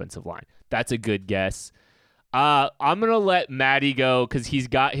on the offensive line. That's a good guess. I'm going to let Maddie go because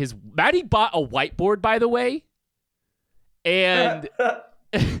Maddie bought a whiteboard, by the way. And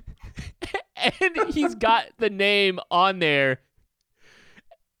and he's got the name on there.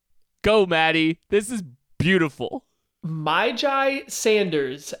 Go, Maddie. This is beautiful. Myjai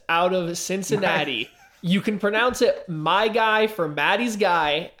Sanders out of Cincinnati. You can pronounce it my guy for Maddie's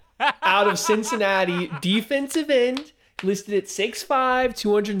guy out of Cincinnati. Defensive end, listed at 6'5",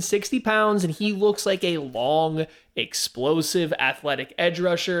 260 pounds, and he looks like a long, explosive, athletic edge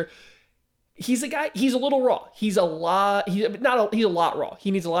rusher. He's a guy, he's a little raw. He's a lot raw. He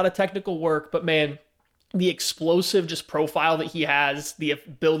needs a lot of technical work, but man, the explosive just profile that he has, the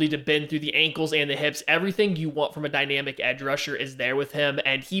ability to bend through the ankles and the hips, everything you want from a dynamic edge rusher is there with him,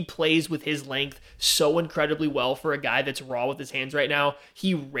 and he plays with his length so incredibly well for a guy that's raw with his hands right now.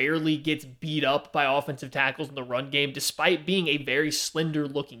 He rarely gets beat up by offensive tackles in the run game, despite being a very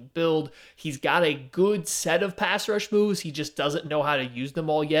slender-looking build. He's got a good set of pass rush moves. He just doesn't know how to use them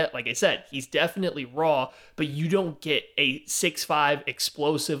all yet. Like I said, he's definitely raw, but you don't get a 6'5",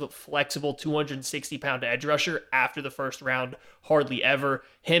 explosive, flexible, 260-pound round edge rusher. After the first round, hardly ever.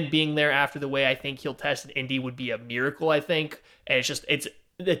 Him being there after the way I think he'll test in Indy would be a miracle, I think. And it's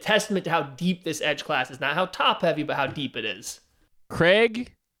a testament to how deep this edge class is. Not how top heavy, but how deep it is.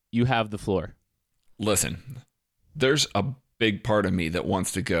 Craig, you have the floor. Listen, there's a big part of me that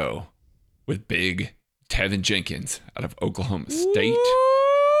wants to go with big Tevin Jenkins out of Oklahoma State.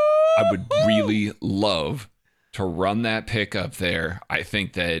 I would really love to run that pick up there. I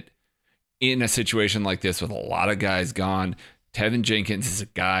think that in a situation like this with a lot of guys gone, Tevin Jenkins is a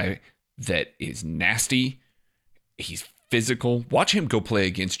guy that is nasty. He's physical. Watch him go play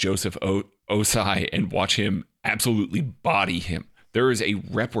against Joseph Osai and watch him absolutely body him. There is a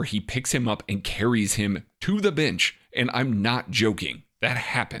rep where he picks him up and carries him to the bench, and I'm not joking. That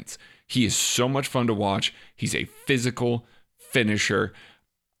happens. He is so much fun to watch. He's a physical finisher.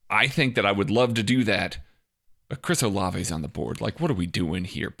 I think that I would love to do that, but Chris Olave's on the board. Like, what are we doing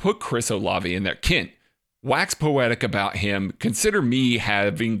here? Put Chris Olave in there. Kent, wax poetic about him. Consider me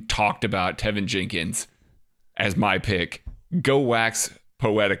having talked about Tevin Jenkins as my pick. Go wax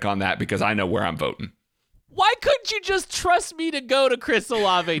poetic on that because I know where I'm voting. Why couldn't you just trust me to go to Chris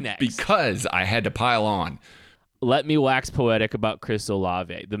Olave next? Because I had to pile on. Let me wax poetic about Chris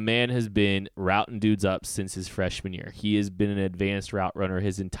Olave. The man has been routing dudes up since his freshman year. He has been an advanced route runner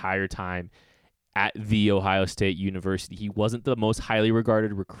his entire time at The Ohio State University. He wasn't the most highly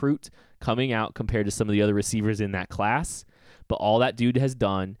regarded recruit coming out compared to some of the other receivers in that class, but all that dude has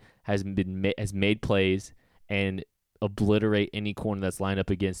done has made plays and obliterate any corner that's lined up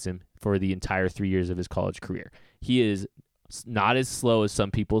against him for the entire 3 years of his college career. He is not as slow as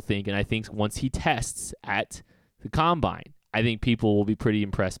some people think, and I think once he tests at the combine, I think people will be pretty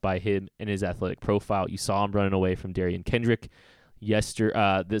impressed by him and his athletic profile. You saw him running away from Darian Kendrick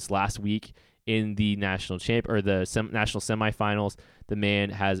this last week in the national national semifinals. The man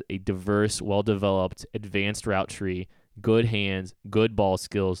has a diverse, well-developed, advanced route tree, good hands, good ball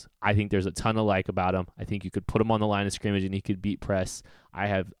skills. I think there's a ton of like about him. I think you could put him on the line of scrimmage and he could beat press. I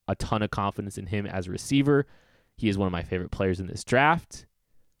have a ton of confidence in him as a receiver. He is one of my favorite players in this draft.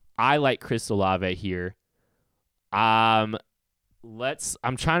 I like Chris Olave here. I'm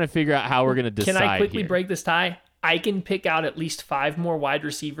trying to figure out how we're going to decide. Can I quickly here. break this tie? I can pick out at least 5 more wide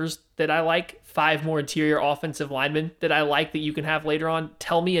receivers that I like, 5 more interior offensive linemen that I like that you can have later on.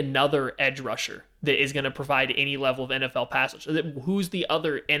 Tell me another edge rusher that is going to provide any level of NFL pass rusher. Who's the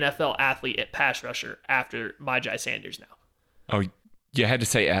other NFL athlete at pass rusher after Myjai Sanders now? Oh, you had to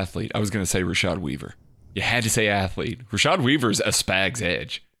say athlete. I was going to say Rashad Weaver. You had to say athlete. Rashad Weaver's a Spags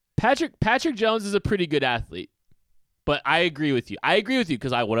edge. Patrick Jones is a pretty good athlete. But I agree with you.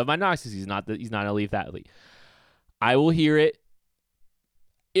 Because one of my knocks is he's not an elite athlete. I will hear it.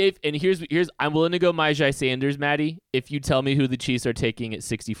 Here's I'm willing to go Myjai Sanders, Maddie, if you tell me who the Chiefs are taking at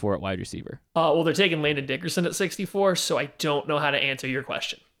 64 at wide receiver. Well, they're taking Landon Dickerson at 64, so I don't know how to answer your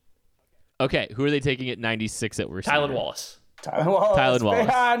question. Okay, who are they taking at 96 at receiver? Tylan Wallace. Tylan Wallace.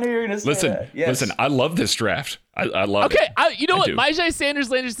 I knew you were going to say that. Yes. Listen, I love this draft. I love it. Okay, you know what? do. Myjai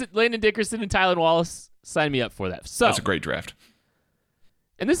Sanders, Landon Dickerson, and Tylan Wallace, sign me up for that. So that's a great draft.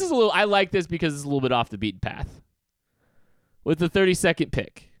 And this is I like this because it's a little bit off the beaten path. With the 32nd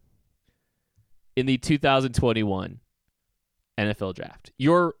pick in the 2021 NFL Draft,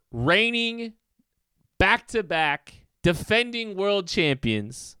 your reigning back-to-back defending world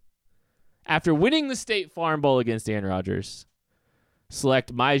champions, after winning the State Farm Bowl against Aaron Rodgers,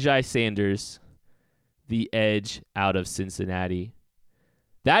 select Myjai Sanders, the edge out of Cincinnati.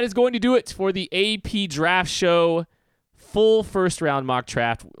 That is going to do it for the AP Draft Show full first-round mock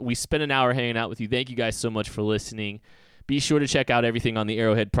draft. We spent an hour hanging out with you. Thank you guys so much for listening. Be sure to check out everything on the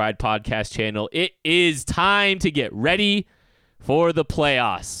Arrowhead Pride podcast channel. It is time to get ready for the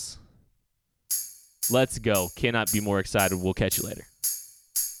playoffs. Let's go. Cannot be more excited. We'll catch you later.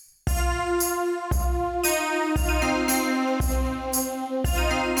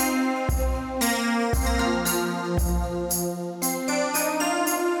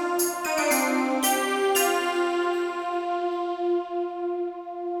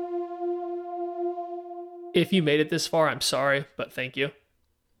 If you made it this far, I'm sorry, but thank you.